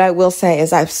 But what I will say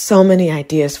is I have so many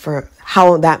ideas for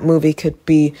how that movie could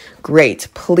be great.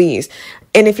 Please.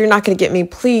 And if you're not going to get me,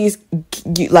 please,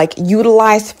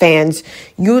 utilize fans,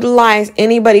 utilize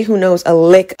anybody who knows a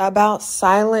lick about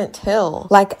Silent Hill.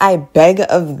 Like, I beg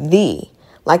of thee.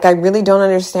 Like, I really don't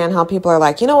understand how people are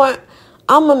like, you know what?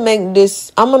 I'm going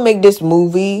to make this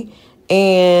movie,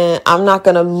 and I'm not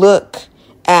going to look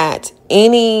at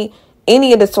any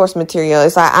of the source material.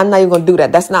 It's like, I'm not even going to do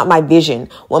that. That's not my vision.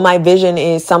 Well, my vision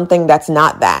is something that's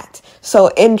not that.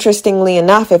 So interestingly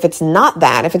enough, if it's not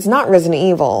that, if it's not Resident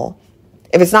Evil,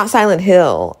 if it's not Silent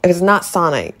Hill, if it's not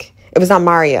Sonic, if it's not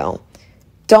Mario,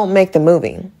 don't make the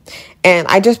movie. And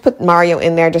I just put Mario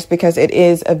in there just because it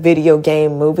is a video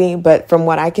game movie. But from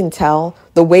what I can tell,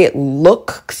 the way it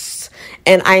looks,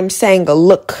 and I'm saying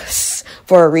looks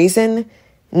for a reason,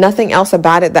 nothing else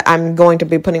about it that I'm going to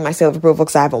be putting my seal of approval,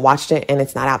 because I haven't watched it and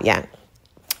it's not out yet,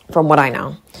 from what I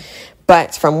know.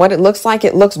 But from what it looks like,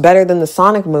 it looks better than the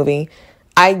Sonic movie.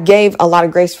 I gave a lot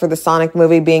of grace for the Sonic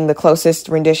movie being the closest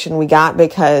rendition we got,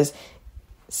 because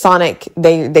Sonic,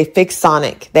 they fixed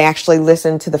Sonic. They actually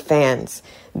listened to the fans.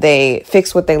 they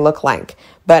fix what they look like.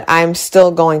 But I'm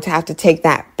still going to have to take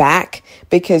that back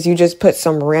because you just put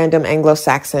some random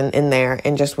Anglo-Saxon in there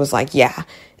and just was like, yeah,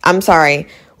 I'm sorry.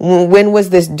 When was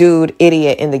this dude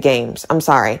idiot in the games? I'm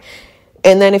sorry.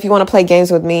 And then if you want to play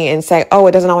games with me and say, oh,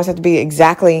 it doesn't always have to be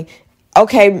exactly,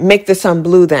 okay, make the sun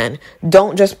blue then.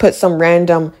 Don't just put some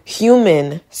random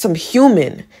human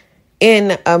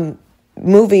in a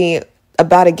movie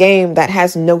about a game that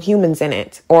has no humans in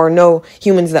it, or no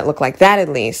humans that look like that at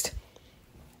least.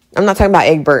 I'm not talking about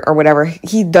Egbert or whatever.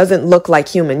 He doesn't look like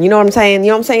human. You know what I'm saying? You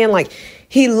know what I'm saying? Like,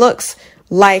 he looks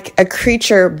like a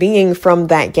creature being from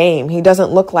that game. He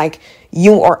doesn't look like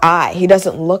you or I. He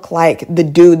doesn't look like the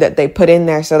dude that they put in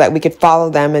there so that we could follow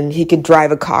them and he could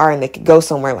drive a car and they could go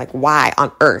somewhere. Like, why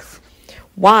on earth?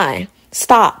 Why?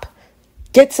 Stop.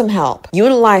 Get some help.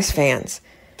 Utilize fans.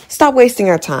 Stop wasting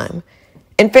our time.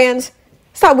 And fans,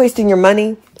 stop wasting your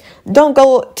money. Don't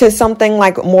go to something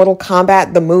like Mortal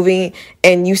Kombat, the movie,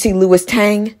 and you see Louis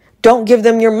Tang. Don't give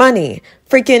them your money.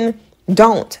 Freaking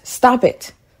don't. Stop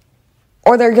it.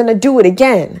 Or they're going to do it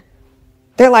again.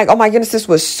 They're like, oh my goodness, this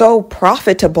was so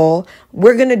profitable.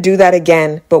 We're going to do that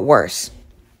again, but worse.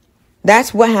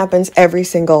 That's what happens every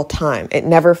single time. It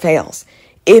never fails.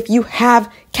 If you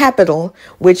have capital,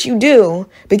 which you do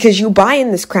because you buy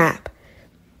in this crap,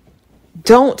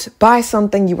 don't buy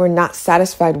something you are not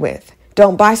satisfied with.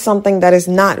 Don't buy something that is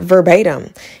not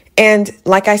verbatim. And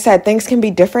like I said, things can be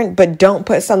different, but don't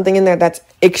put something in there that's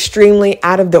extremely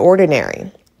out of the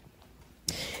ordinary.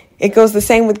 It goes the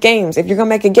same with games. If you're going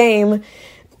to make a game,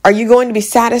 are you going to be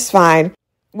satisfied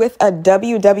with a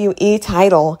WWE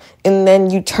title and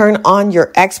then you turn on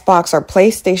your Xbox or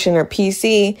PlayStation or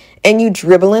PC and you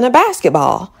dribble in a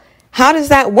basketball? How does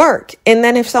that work? And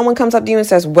then if someone comes up to you and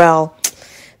says, well,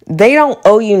 they don't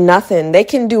owe you nothing, they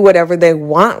can do whatever they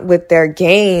want with their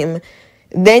game,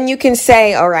 then you can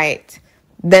say, all right,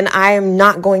 then I am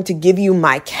not going to give you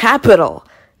my capital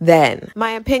then.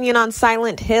 My opinion on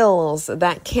Silent Hills,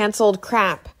 that canceled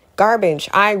crap, garbage.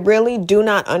 I really do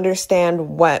not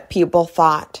understand what people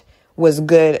thought was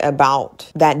good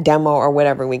about that demo or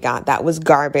whatever we got. That was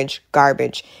garbage.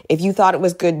 If you thought it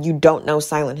was good, you don't know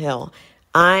Silent Hill.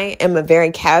 I am a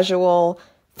very casual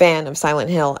fan of Silent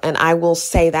Hill, and I will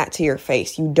say that to your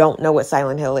face. You don't know what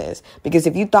Silent Hill is, because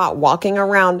if you thought walking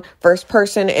around first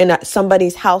person in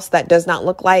somebody's house that does not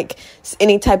look like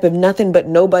any type of nothing but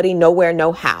nobody, nowhere,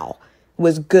 no how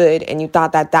was good, and you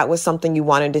thought that that was something you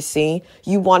wanted to see,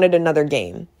 you wanted another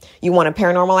game. You wanted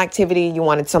Paranormal Activity, you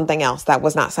wanted something else that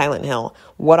was not Silent Hill.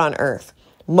 What on earth?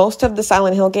 Most of the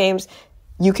Silent Hill games,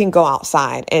 you can go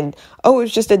outside and, oh,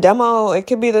 it's just a demo, it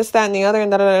could be this, that, and the other, and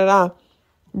da-da-da-da.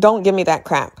 Don't give me that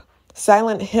crap.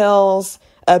 Silent Hill's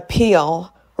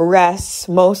appeal rests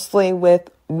mostly with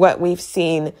what we've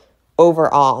seen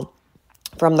overall,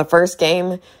 from the first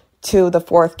game to the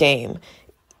fourth game.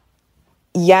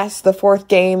 Yes, the fourth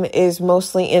game is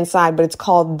mostly inside, but it's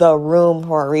called The Room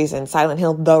for a reason. Silent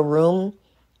Hill, The Room.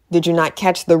 Did you not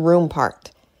catch the room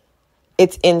part?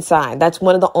 It's inside. That's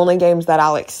one of the only games that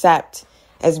I'll accept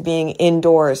as being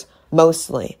indoors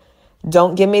mostly.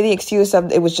 Don't give me the excuse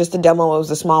of it was just a demo, it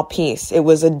was a small piece. It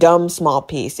was a dumb small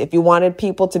piece. If you wanted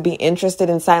people to be interested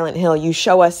in Silent Hill, you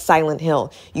show us Silent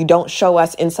Hill. You don't show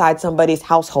us inside somebody's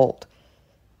household.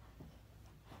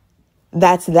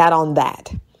 That's that on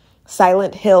that.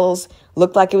 Silent Hills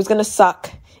looked like it was going to suck.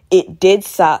 It did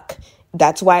suck.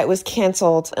 That's why it was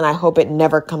canceled, and I hope it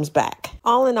never comes back.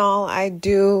 All in all, I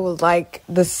do like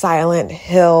the Silent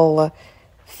Hill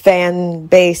fan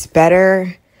base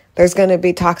better. There's going to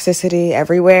be toxicity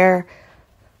everywhere,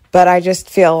 but I just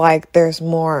feel like there's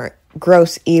more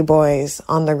gross e-boys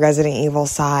on the Resident Evil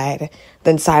side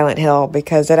than Silent Hill,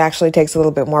 because it actually takes a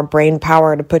little bit more brain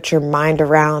power to put your mind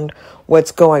around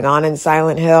what's going on in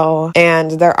Silent Hill.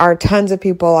 And there are tons of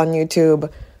people on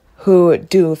YouTube who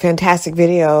do fantastic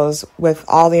videos with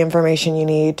all the information you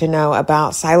need to know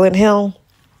about Silent Hill.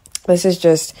 This is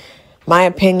just my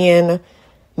opinion,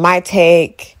 my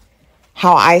take,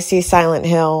 how I see Silent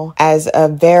Hill as a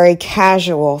very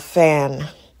casual fan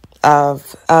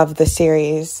of the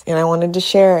series, and I wanted to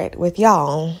share it with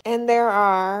y'all. And there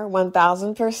are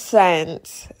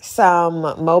 1000% some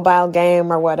mobile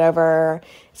game or whatever,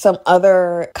 some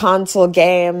other console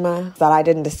game that I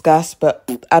didn't discuss, but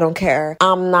I don't care.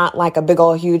 I'm not like a big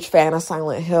old huge fan of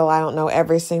Silent Hill. I don't know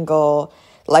every single,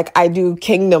 like I do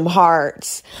Kingdom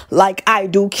Hearts.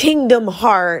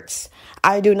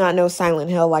 I do not know Silent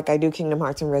Hill like I do Kingdom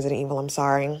Hearts and Resident Evil. I'm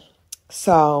sorry.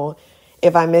 So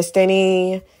if I missed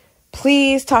any,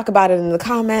 please talk about it in the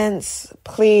comments.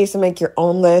 Please make your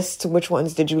own list. Which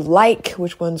ones did you like?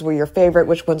 Which ones were your favorite?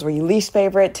 Which ones were your least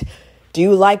favorite? Do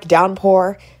you like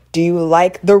Downpour? Do you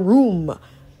like The Room?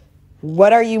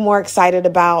 What are you more excited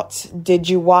about? Did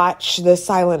you watch the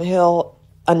Silent Hill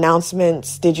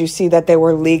announcements? Did you see that they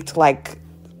were leaked like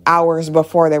hours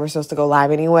before they were supposed to go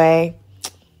live anyway?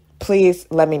 Please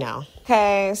let me know.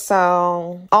 Okay,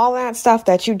 so all that stuff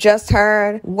that you just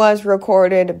heard was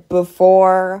recorded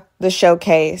before the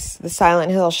showcase, the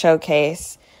Silent Hill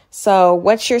showcase. So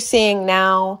what you're seeing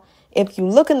now, if you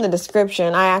look in the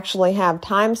description, I actually have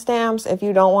timestamps if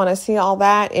you don't want to see all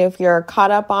that. If you're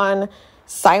caught up on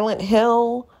Silent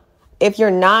Hill, if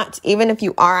you're not, even if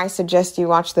you are, I suggest you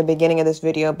watch the beginning of this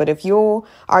video. But if you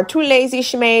are too lazy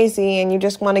schmazy and you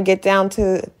just want to get down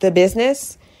to the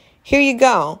business, here you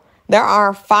go. There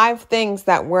are 5 things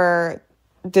that were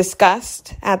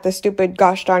discussed at the stupid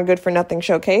gosh darn good for nothing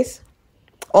showcase.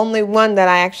 Only one that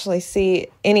I actually see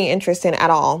any interest in at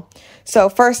all. So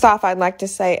first off, I'd like to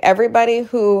say everybody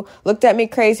who looked at me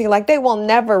crazy, like they will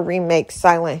never remake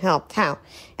Silent Hill Town.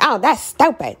 Oh, that's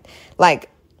stupid. Like,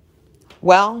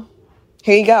 well,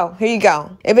 here you go. Here you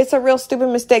go. If it's a real stupid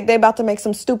mistake, they're about to make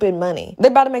some stupid money.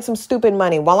 They're about to make some stupid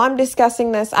money. While I'm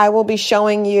discussing this, I will be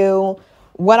showing you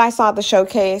what I saw at the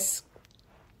showcase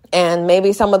and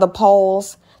maybe some of the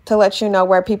polls to let you know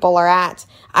where people are at.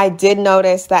 I did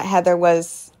notice that Heather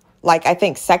was like, I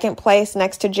think, second place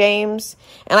next to James.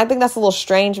 And I think that's a little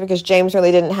strange because James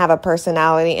really didn't have a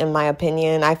personality, in my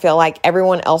opinion. I feel like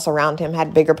everyone else around him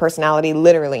had bigger personality,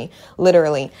 literally.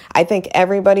 I think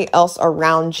everybody else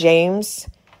around James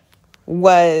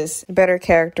was better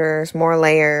characters, more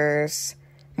layers,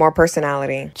 more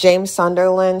personality. James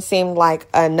Sunderland seemed like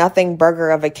a nothing burger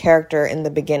of a character in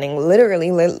the beginning.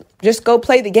 Literally, just go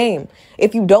play the game.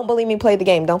 If you don't believe me, play the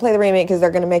game. Don't play the remake because they're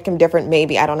going to make him different.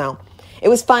 Maybe. I don't know. It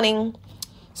was funny.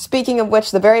 Speaking of which,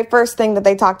 the very first thing that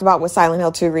they talked about was Silent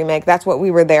Hill 2 Remake. That's what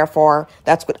we were there for.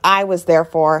 That's what I was there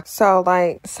for. So,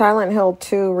 like, Silent Hill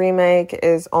 2 Remake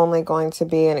is only going to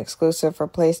be an exclusive for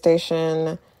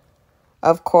PlayStation.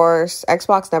 Of course,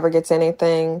 Xbox never gets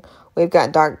anything. We've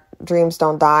got Dark Dreams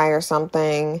Don't Die or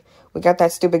something. We got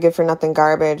that stupid good for nothing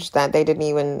garbage that they didn't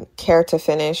even care to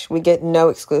finish. We get no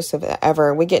exclusive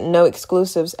ever. We get no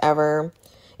exclusives ever.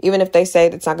 Even if they say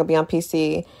it's not going to be on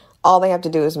PC, all they have to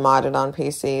do is mod it on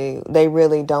PC. They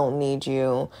really don't need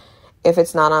you. If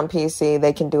it's not on PC,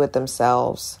 they can do it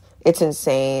themselves. It's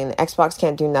insane. Xbox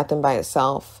can't do nothing by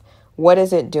itself. What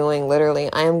is it doing?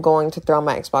 Literally, I am going to throw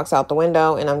my Xbox out the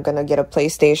window and I'm going to get a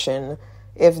PlayStation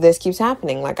if this keeps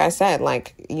happening. Like I said,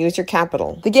 like, use your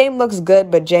capital. The game looks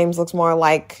good, but James looks more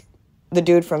like the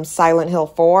dude from Silent Hill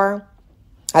 4.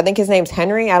 I think his name's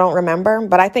Henry. I don't remember.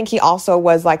 But I think he also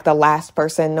was like the last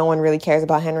person. No one really cares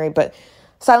about Henry. But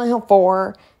Silent Hill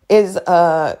 4 is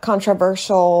a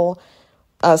controversial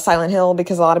Silent Hill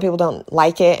because a lot of people don't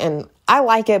like it. And I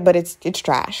like it, but it's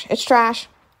trash. It's trash.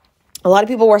 A lot of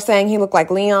people were saying he looked like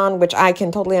Leon, which I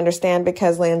can totally understand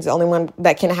because Leon's the only one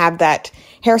that can have that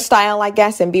hairstyle, I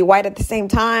guess, and be white at the same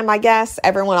time, I guess.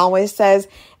 Everyone always says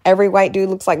every white dude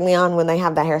looks like Leon when they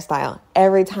have that hairstyle.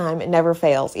 Every time. It never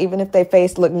fails. Even if their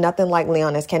face looked nothing like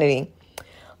Leon S. Kennedy.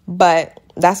 But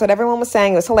that's what everyone was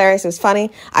saying. It was hilarious. It was funny.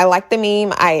 I like the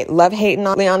meme. I love hating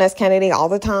on Leon S. Kennedy all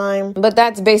the time. But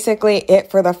that's basically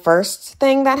it for the first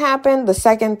thing that happened. The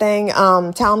second thing,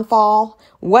 Townfall.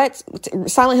 What?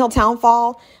 Silent Hill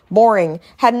Townfall? Boring.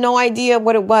 Had no idea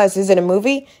what it was. Is it a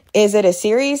movie? Is it a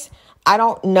series? I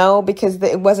don't know because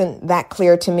it wasn't that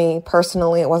clear to me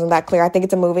personally. It wasn't that clear. I think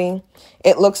it's a movie.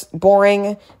 It looks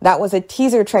boring. That was a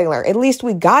teaser trailer. At least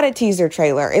we got a teaser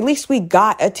trailer. At least we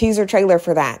got a teaser trailer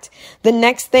for that. The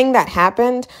next thing that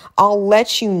happened, I'll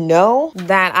let you know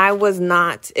that I was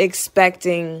not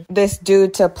expecting this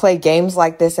dude to play games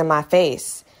like this in my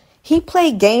face. He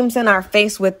played games in our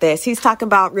face with this. He's talking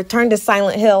about return to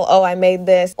Silent Hill. Oh, I made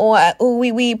this. Oh, ooh,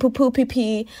 wee, wee, poo, poo, pee,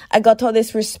 pee. I got all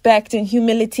this respect and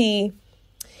humility.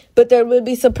 But there will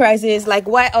be surprises. Like,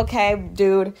 what? Okay,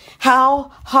 dude.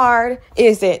 How hard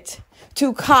is it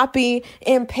to copy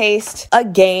and paste a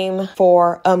game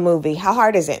for a movie? How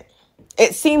hard is it?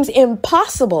 It seems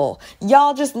impossible.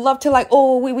 Y'all just love to like,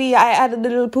 oh, wee, wee. I added a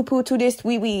little poo, poo to this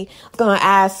wee, wee. I'm gonna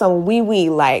add some wee, wee.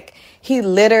 Like, he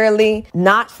literally,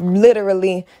 not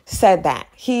literally said that.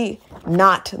 He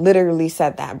not literally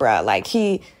said that, bruh. Like,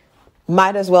 he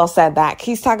might as well said that.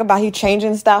 He's talking about he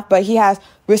changing stuff, but he has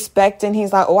respect and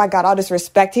he's like, oh, I got all this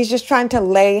respect. He's just trying to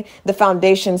lay the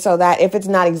foundation so that if it's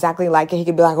not exactly like it, he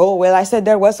could be like, oh, well, I said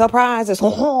there was surprises.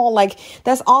 Like,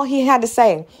 that's all he had to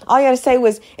say. All he had to say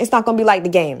was, it's not going to be like the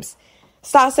games.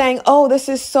 Stop saying, oh, this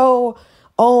is so,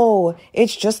 oh,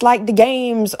 it's just like the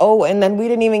games. Oh, and then we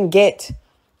didn't even get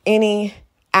any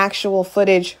actual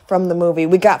footage from the movie.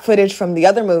 We got footage from the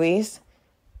other movies.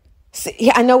 See,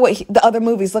 yeah, I know what the other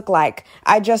movies look like.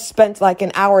 I just spent like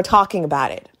an hour talking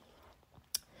about it.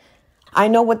 I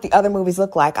know what the other movies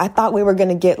look like. I thought we were going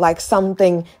to get like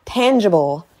something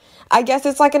tangible. I guess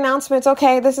it's like announcements.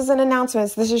 Okay, this is an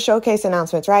announcement. This is showcase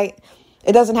announcements, right?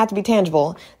 It doesn't have to be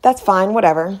tangible. That's fine,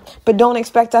 whatever. But don't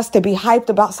expect us to be hyped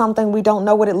about something we don't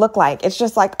know what it looked like. It's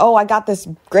just like, oh, I got this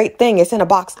great thing. It's in a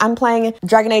box. I'm playing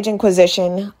Dragon Age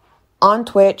Inquisition on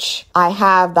Twitch. I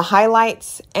have the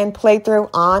highlights and playthrough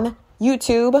on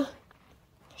YouTube.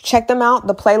 Check them out.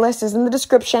 The playlist is in the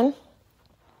description.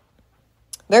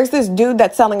 There's this dude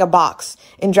that's selling a box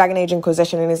in Dragon Age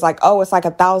Inquisition, and he's like, oh, it's like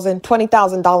 $1,000,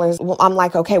 $20,000. Well, I'm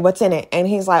like, okay, what's in it? And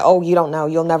he's like, oh, you don't know.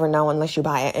 You'll never know unless you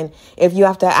buy it. And if you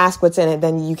have to ask what's in it,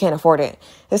 then you can't afford it.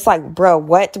 It's like, bro,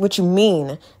 what you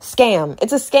mean? Scam.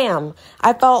 It's a scam.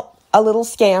 I felt a little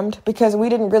scammed because we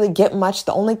didn't really get much.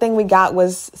 The only thing we got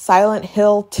was Silent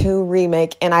Hill 2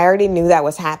 Remake, and I already knew that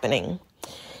was happening.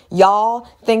 Y'all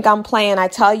think I'm playing. I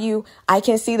tell you, I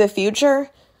can see the future.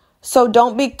 So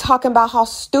don't be talking about how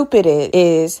stupid it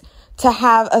is to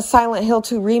have a Silent Hill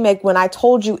 2 remake when I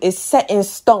told you it's set in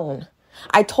stone.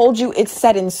 I told you it's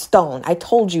set in stone. I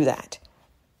told you that.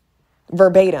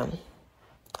 Verbatim.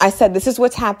 I said, this is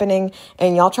what's happening,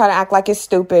 and y'all try to act like it's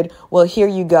stupid. Well, here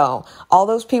you go. All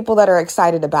those people that are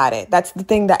excited about it. That's the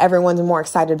thing that everyone's more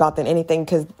excited about than anything,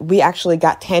 because we actually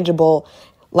got tangible,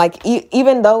 like,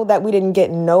 even though that we didn't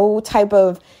get no type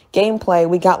of gameplay,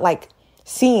 we got like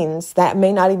scenes that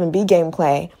may not even be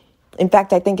gameplay. In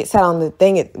fact, I think it said on the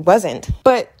thing it wasn't.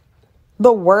 But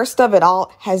the worst of it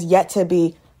all has yet to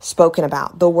be spoken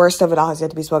about. The worst of it all has yet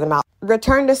to be spoken about.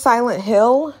 Return to Silent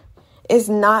Hill is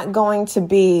not going to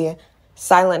be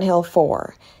Silent Hill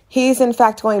 4. He's in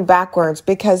fact going backwards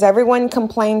because everyone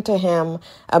complained to him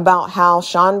about how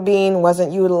Sean Bean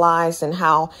wasn't utilized and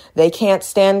how they can't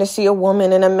stand to see a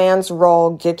woman in a man's role.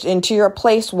 Get into your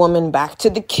place, woman, back to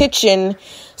the kitchen.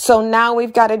 So now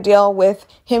we've got to deal with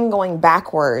him going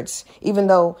backwards, even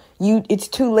though it's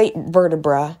too late,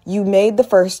 Vertebra. You made the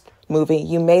first movie.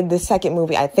 You made the second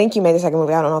movie. I think you made the second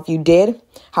movie. I don't know if you did.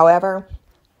 However,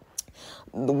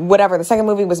 whatever, the second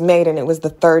movie was made and it was the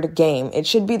third game. It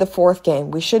should be the fourth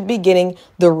game. We should be getting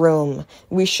The Room.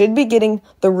 We should be getting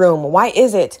The Room. Why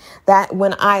is it that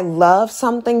when I love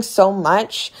something so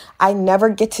much, I never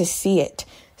get to see it?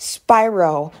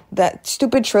 Spyro, that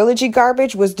stupid trilogy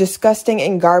garbage, was disgusting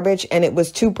and garbage, and it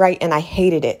was too bright and I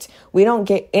hated it. We don't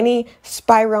get any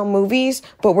Spyro movies,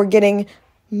 but we're getting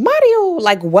Mario.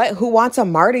 Like what? Who wants a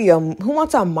Mario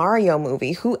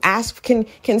movie? Who asked?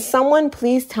 Can someone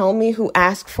please tell me who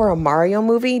asked for a Mario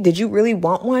movie? Did you really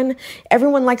want one?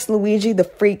 Everyone likes Luigi the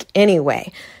Freak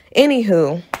anyway.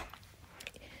 Anywho,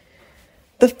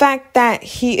 the fact that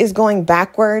he is going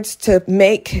backwards to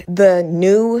make the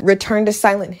new Return to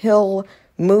Silent Hill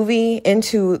movie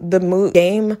into the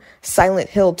game Silent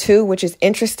Hill 2, which is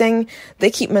interesting. They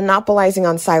keep monopolizing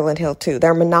on Silent Hill 2.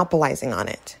 They're monopolizing on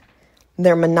it.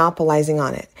 They're monopolizing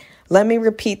on it. Let me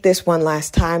repeat this one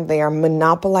last time. They are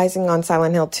monopolizing on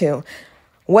Silent Hill 2.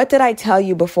 What did I tell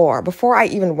you before? Before I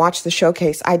even watched the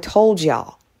showcase, I told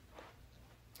y'all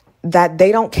that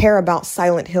they don't care about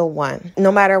Silent Hill 1.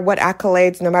 No matter what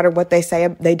accolades, no matter what they say,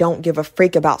 they don't give a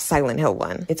freak about Silent Hill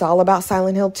 1. It's all about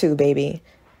Silent Hill 2, baby.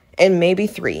 And maybe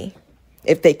 3.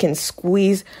 If they can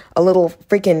squeeze a little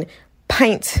freaking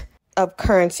pint of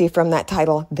currency from that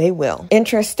title, they will.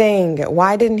 Interesting.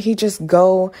 Why didn't he just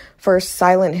go for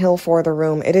Silent Hill for The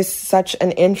Room? It is such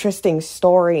an interesting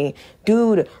story.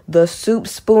 Dude, the soup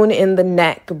spoon in the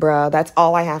neck, bruh. That's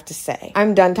all I have to say.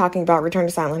 I'm done talking about Return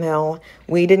to Silent Hill.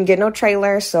 We didn't get no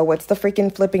trailer, so what's the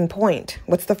freaking flipping point?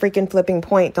 What's the freaking flipping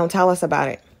point? Don't tell us about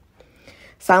it.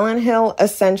 Silent Hill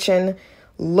Ascension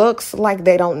looks like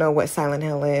they don't know what Silent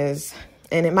Hill is.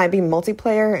 And it might be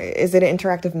multiplayer. Is it an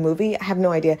interactive movie? I have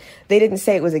no idea. They didn't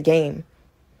say it was a game.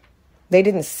 They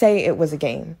didn't say it was a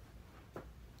game.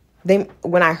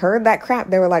 When I heard that crap,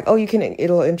 they were like, oh, you can,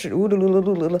 sounds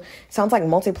like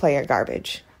multiplayer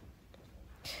garbage.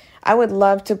 I would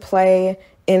love to play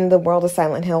in the world of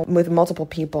Silent Hill with multiple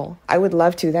people. I would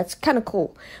love to. That's kind of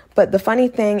cool. But the funny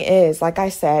thing is, like I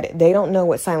said, they don't know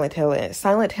what Silent Hill is.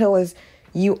 Silent Hill is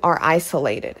you are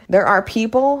isolated. There are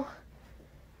people,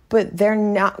 but they're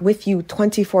not with you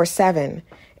 24/7.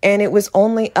 And it was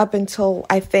only up until,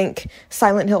 I think,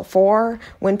 Silent Hill 4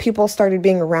 when people started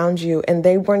being around you, and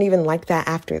they weren't even like that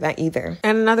after that either.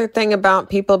 And another thing about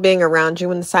people being around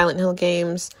you in the Silent Hill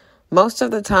games, most of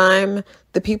the time,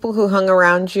 the people who hung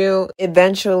around you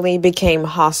eventually became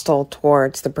hostile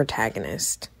towards the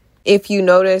protagonist. If you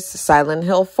notice Silent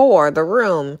Hill 4, The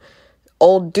Room,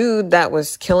 old dude that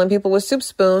was killing people with soup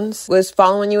spoons was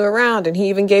following you around, and he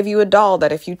even gave you a doll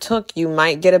that if you took, you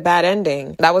might get a bad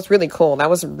ending. That was really cool. That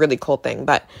was a really cool thing.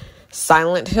 But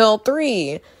Silent Hill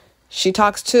 3, she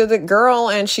talks to the girl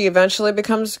and she eventually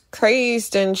becomes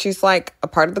crazed and she's like a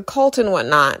part of the cult and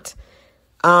whatnot.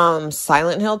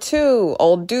 Silent Hill 2,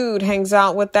 old dude hangs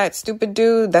out with that stupid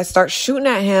dude that starts shooting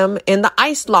at him in the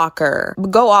ice locker.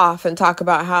 Go off and talk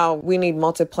about how we need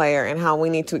multiplayer and how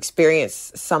we need to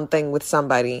experience something with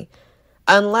somebody.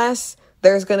 Unless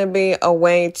there's going to be a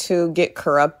way to get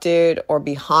corrupted or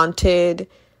be haunted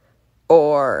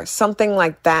or something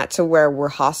like that to where we're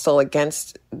hostile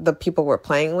against the people we're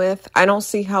playing with, I don't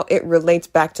see how it relates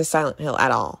back to Silent Hill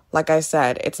at all. Like I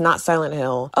said, it's not Silent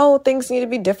Hill. Oh, things need to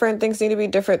be different. Things need to be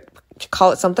different.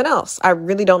 Call it something else. I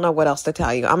really don't know what else to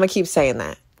tell you. I'm going to keep saying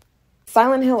that.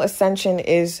 Silent Hill Ascension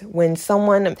is when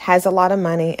someone has a lot of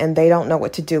money and they don't know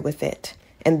what to do with it.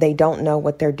 And they don't know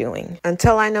what they're doing.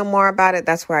 Until I know more about it,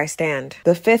 that's where I stand.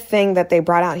 The fifth thing that they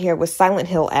brought out here was Silent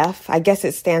Hill F. I guess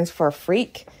it stands for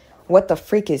freak. What the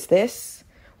freak is this?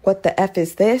 What the F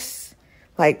is this?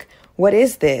 Like, what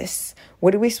is this?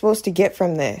 What are we supposed to get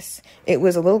from this? It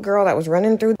was a little girl that was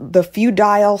running through the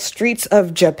feudal streets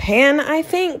of Japan, I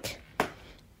think.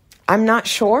 I'm not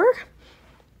sure,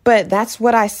 but that's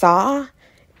what I saw.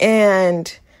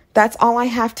 And that's all I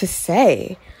have to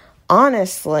say.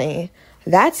 Honestly,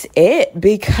 that's it,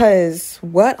 because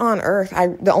what on earth?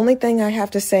 The only thing I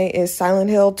have to say is Silent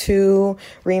Hill 2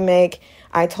 Remake.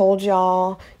 I told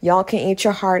y'all can eat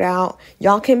your heart out.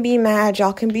 Y'all can be mad.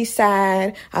 Y'all can be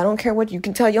sad. I don't care what. You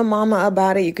can tell your mama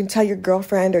about it. You can tell your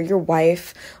girlfriend or your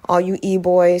wife. All you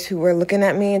e-boys who were looking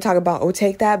at me and talk about, oh,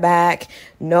 take that back.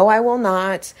 No, I will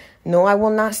not. No, I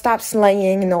will not stop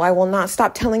slaying. No, I will not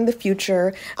stop telling the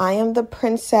future. I am the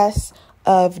princess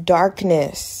of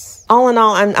darkness. All in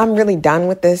all, I'm really done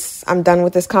with this. I'm done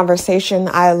with this conversation.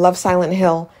 I love Silent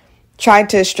Hill. Tried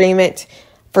to stream it.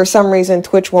 For some reason,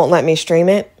 Twitch won't let me stream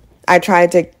it. I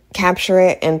tried to capture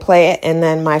it and play it, and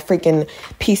then my freaking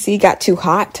PC got too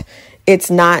hot. It's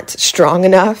not strong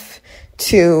enough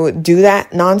to do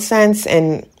that nonsense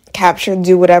and capture,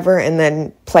 do whatever, and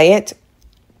then play it.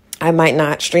 I might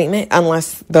not stream it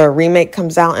unless the remake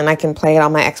comes out and I can play it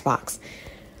on my Xbox.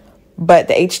 But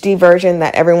the HD version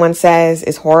that everyone says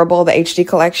is horrible, the HD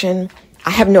collection, I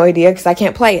have no idea because I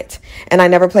can't play it. And I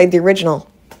never played the original.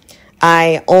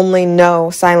 I only know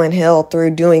Silent Hill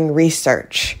through doing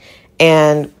research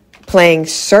and playing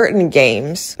certain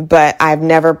games, but I've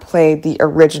never played the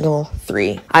original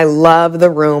 3. I love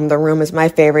The Room. The Room is my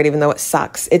favorite, even though it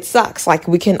sucks. It sucks. Like,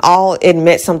 we can all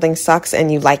admit something sucks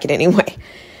and you like it anyway.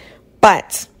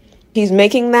 But he's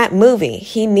making that movie.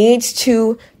 He needs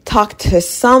to talk to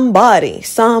some person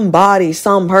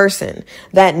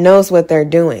that knows what they're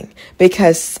doing.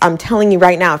 Because I'm telling you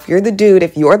right now, if you're the dude,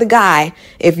 if you're the guy,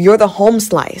 if you're the home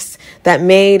slice that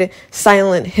made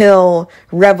Silent Hill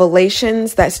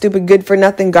Revelations, that stupid good for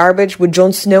nothing garbage with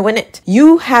Jon Snow in it,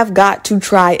 you have got to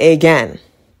try again.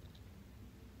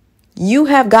 You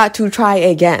have got to try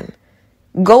again.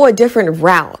 Go a different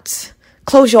route.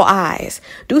 Close your eyes.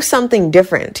 Do something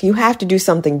different. You have to do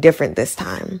something different this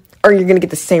time, or you're going to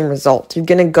get the same result. You're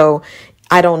going to go,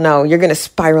 I don't know, you're going to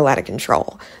spiral out of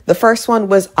control. The first one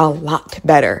was a lot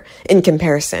better in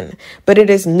comparison, but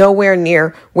it is nowhere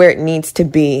near where it needs to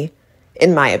be,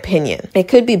 in my opinion. It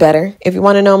could be better. If you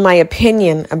want to know my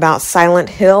opinion about Silent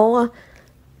Hill,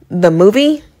 the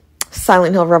movie,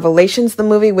 Silent Hill Revelations, the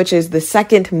movie, which is the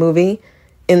second movie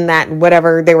in that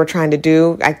whatever they were trying to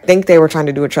do. I think they were trying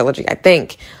to do a trilogy, I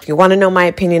think. If you want to know my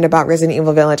opinion about Resident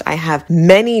Evil Village, I have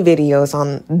many videos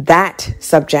on that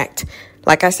subject.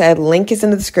 Like I said, link is in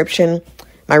the description.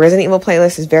 My Resident Evil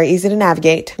playlist is very easy to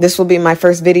navigate. This will be my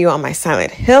first video on my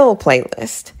Silent Hill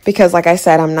playlist because, like I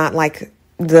said, I'm not like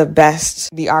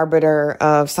the arbiter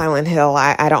of Silent Hill.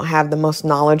 I don't have the most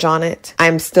knowledge on it.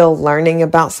 I'm still learning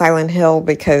about Silent Hill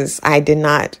because I did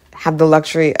not have the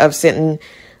luxury of sitting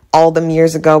all them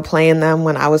years ago playing them.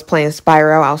 When I was playing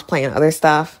Spyro, I was playing other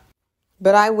stuff.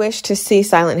 But I wish to see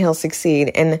Silent Hill succeed.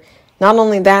 And not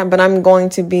only that, but I'm going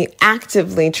to be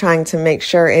actively trying to make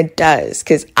sure it does,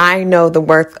 because I know the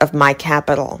worth of my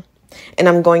capital. And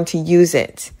I'm going to use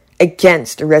it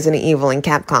against Resident Evil and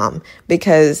Capcom,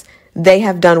 because they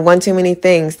have done one too many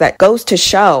things that goes to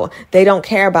show they don't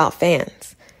care about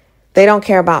fans. They don't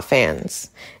care about fans.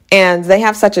 And they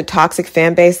have such a toxic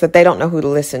fan base that they don't know who to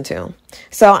listen to.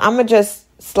 So I'm going to just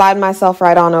slide myself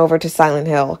right on over to Silent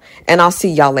Hill, and I'll see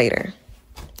y'all later.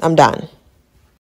 I'm done.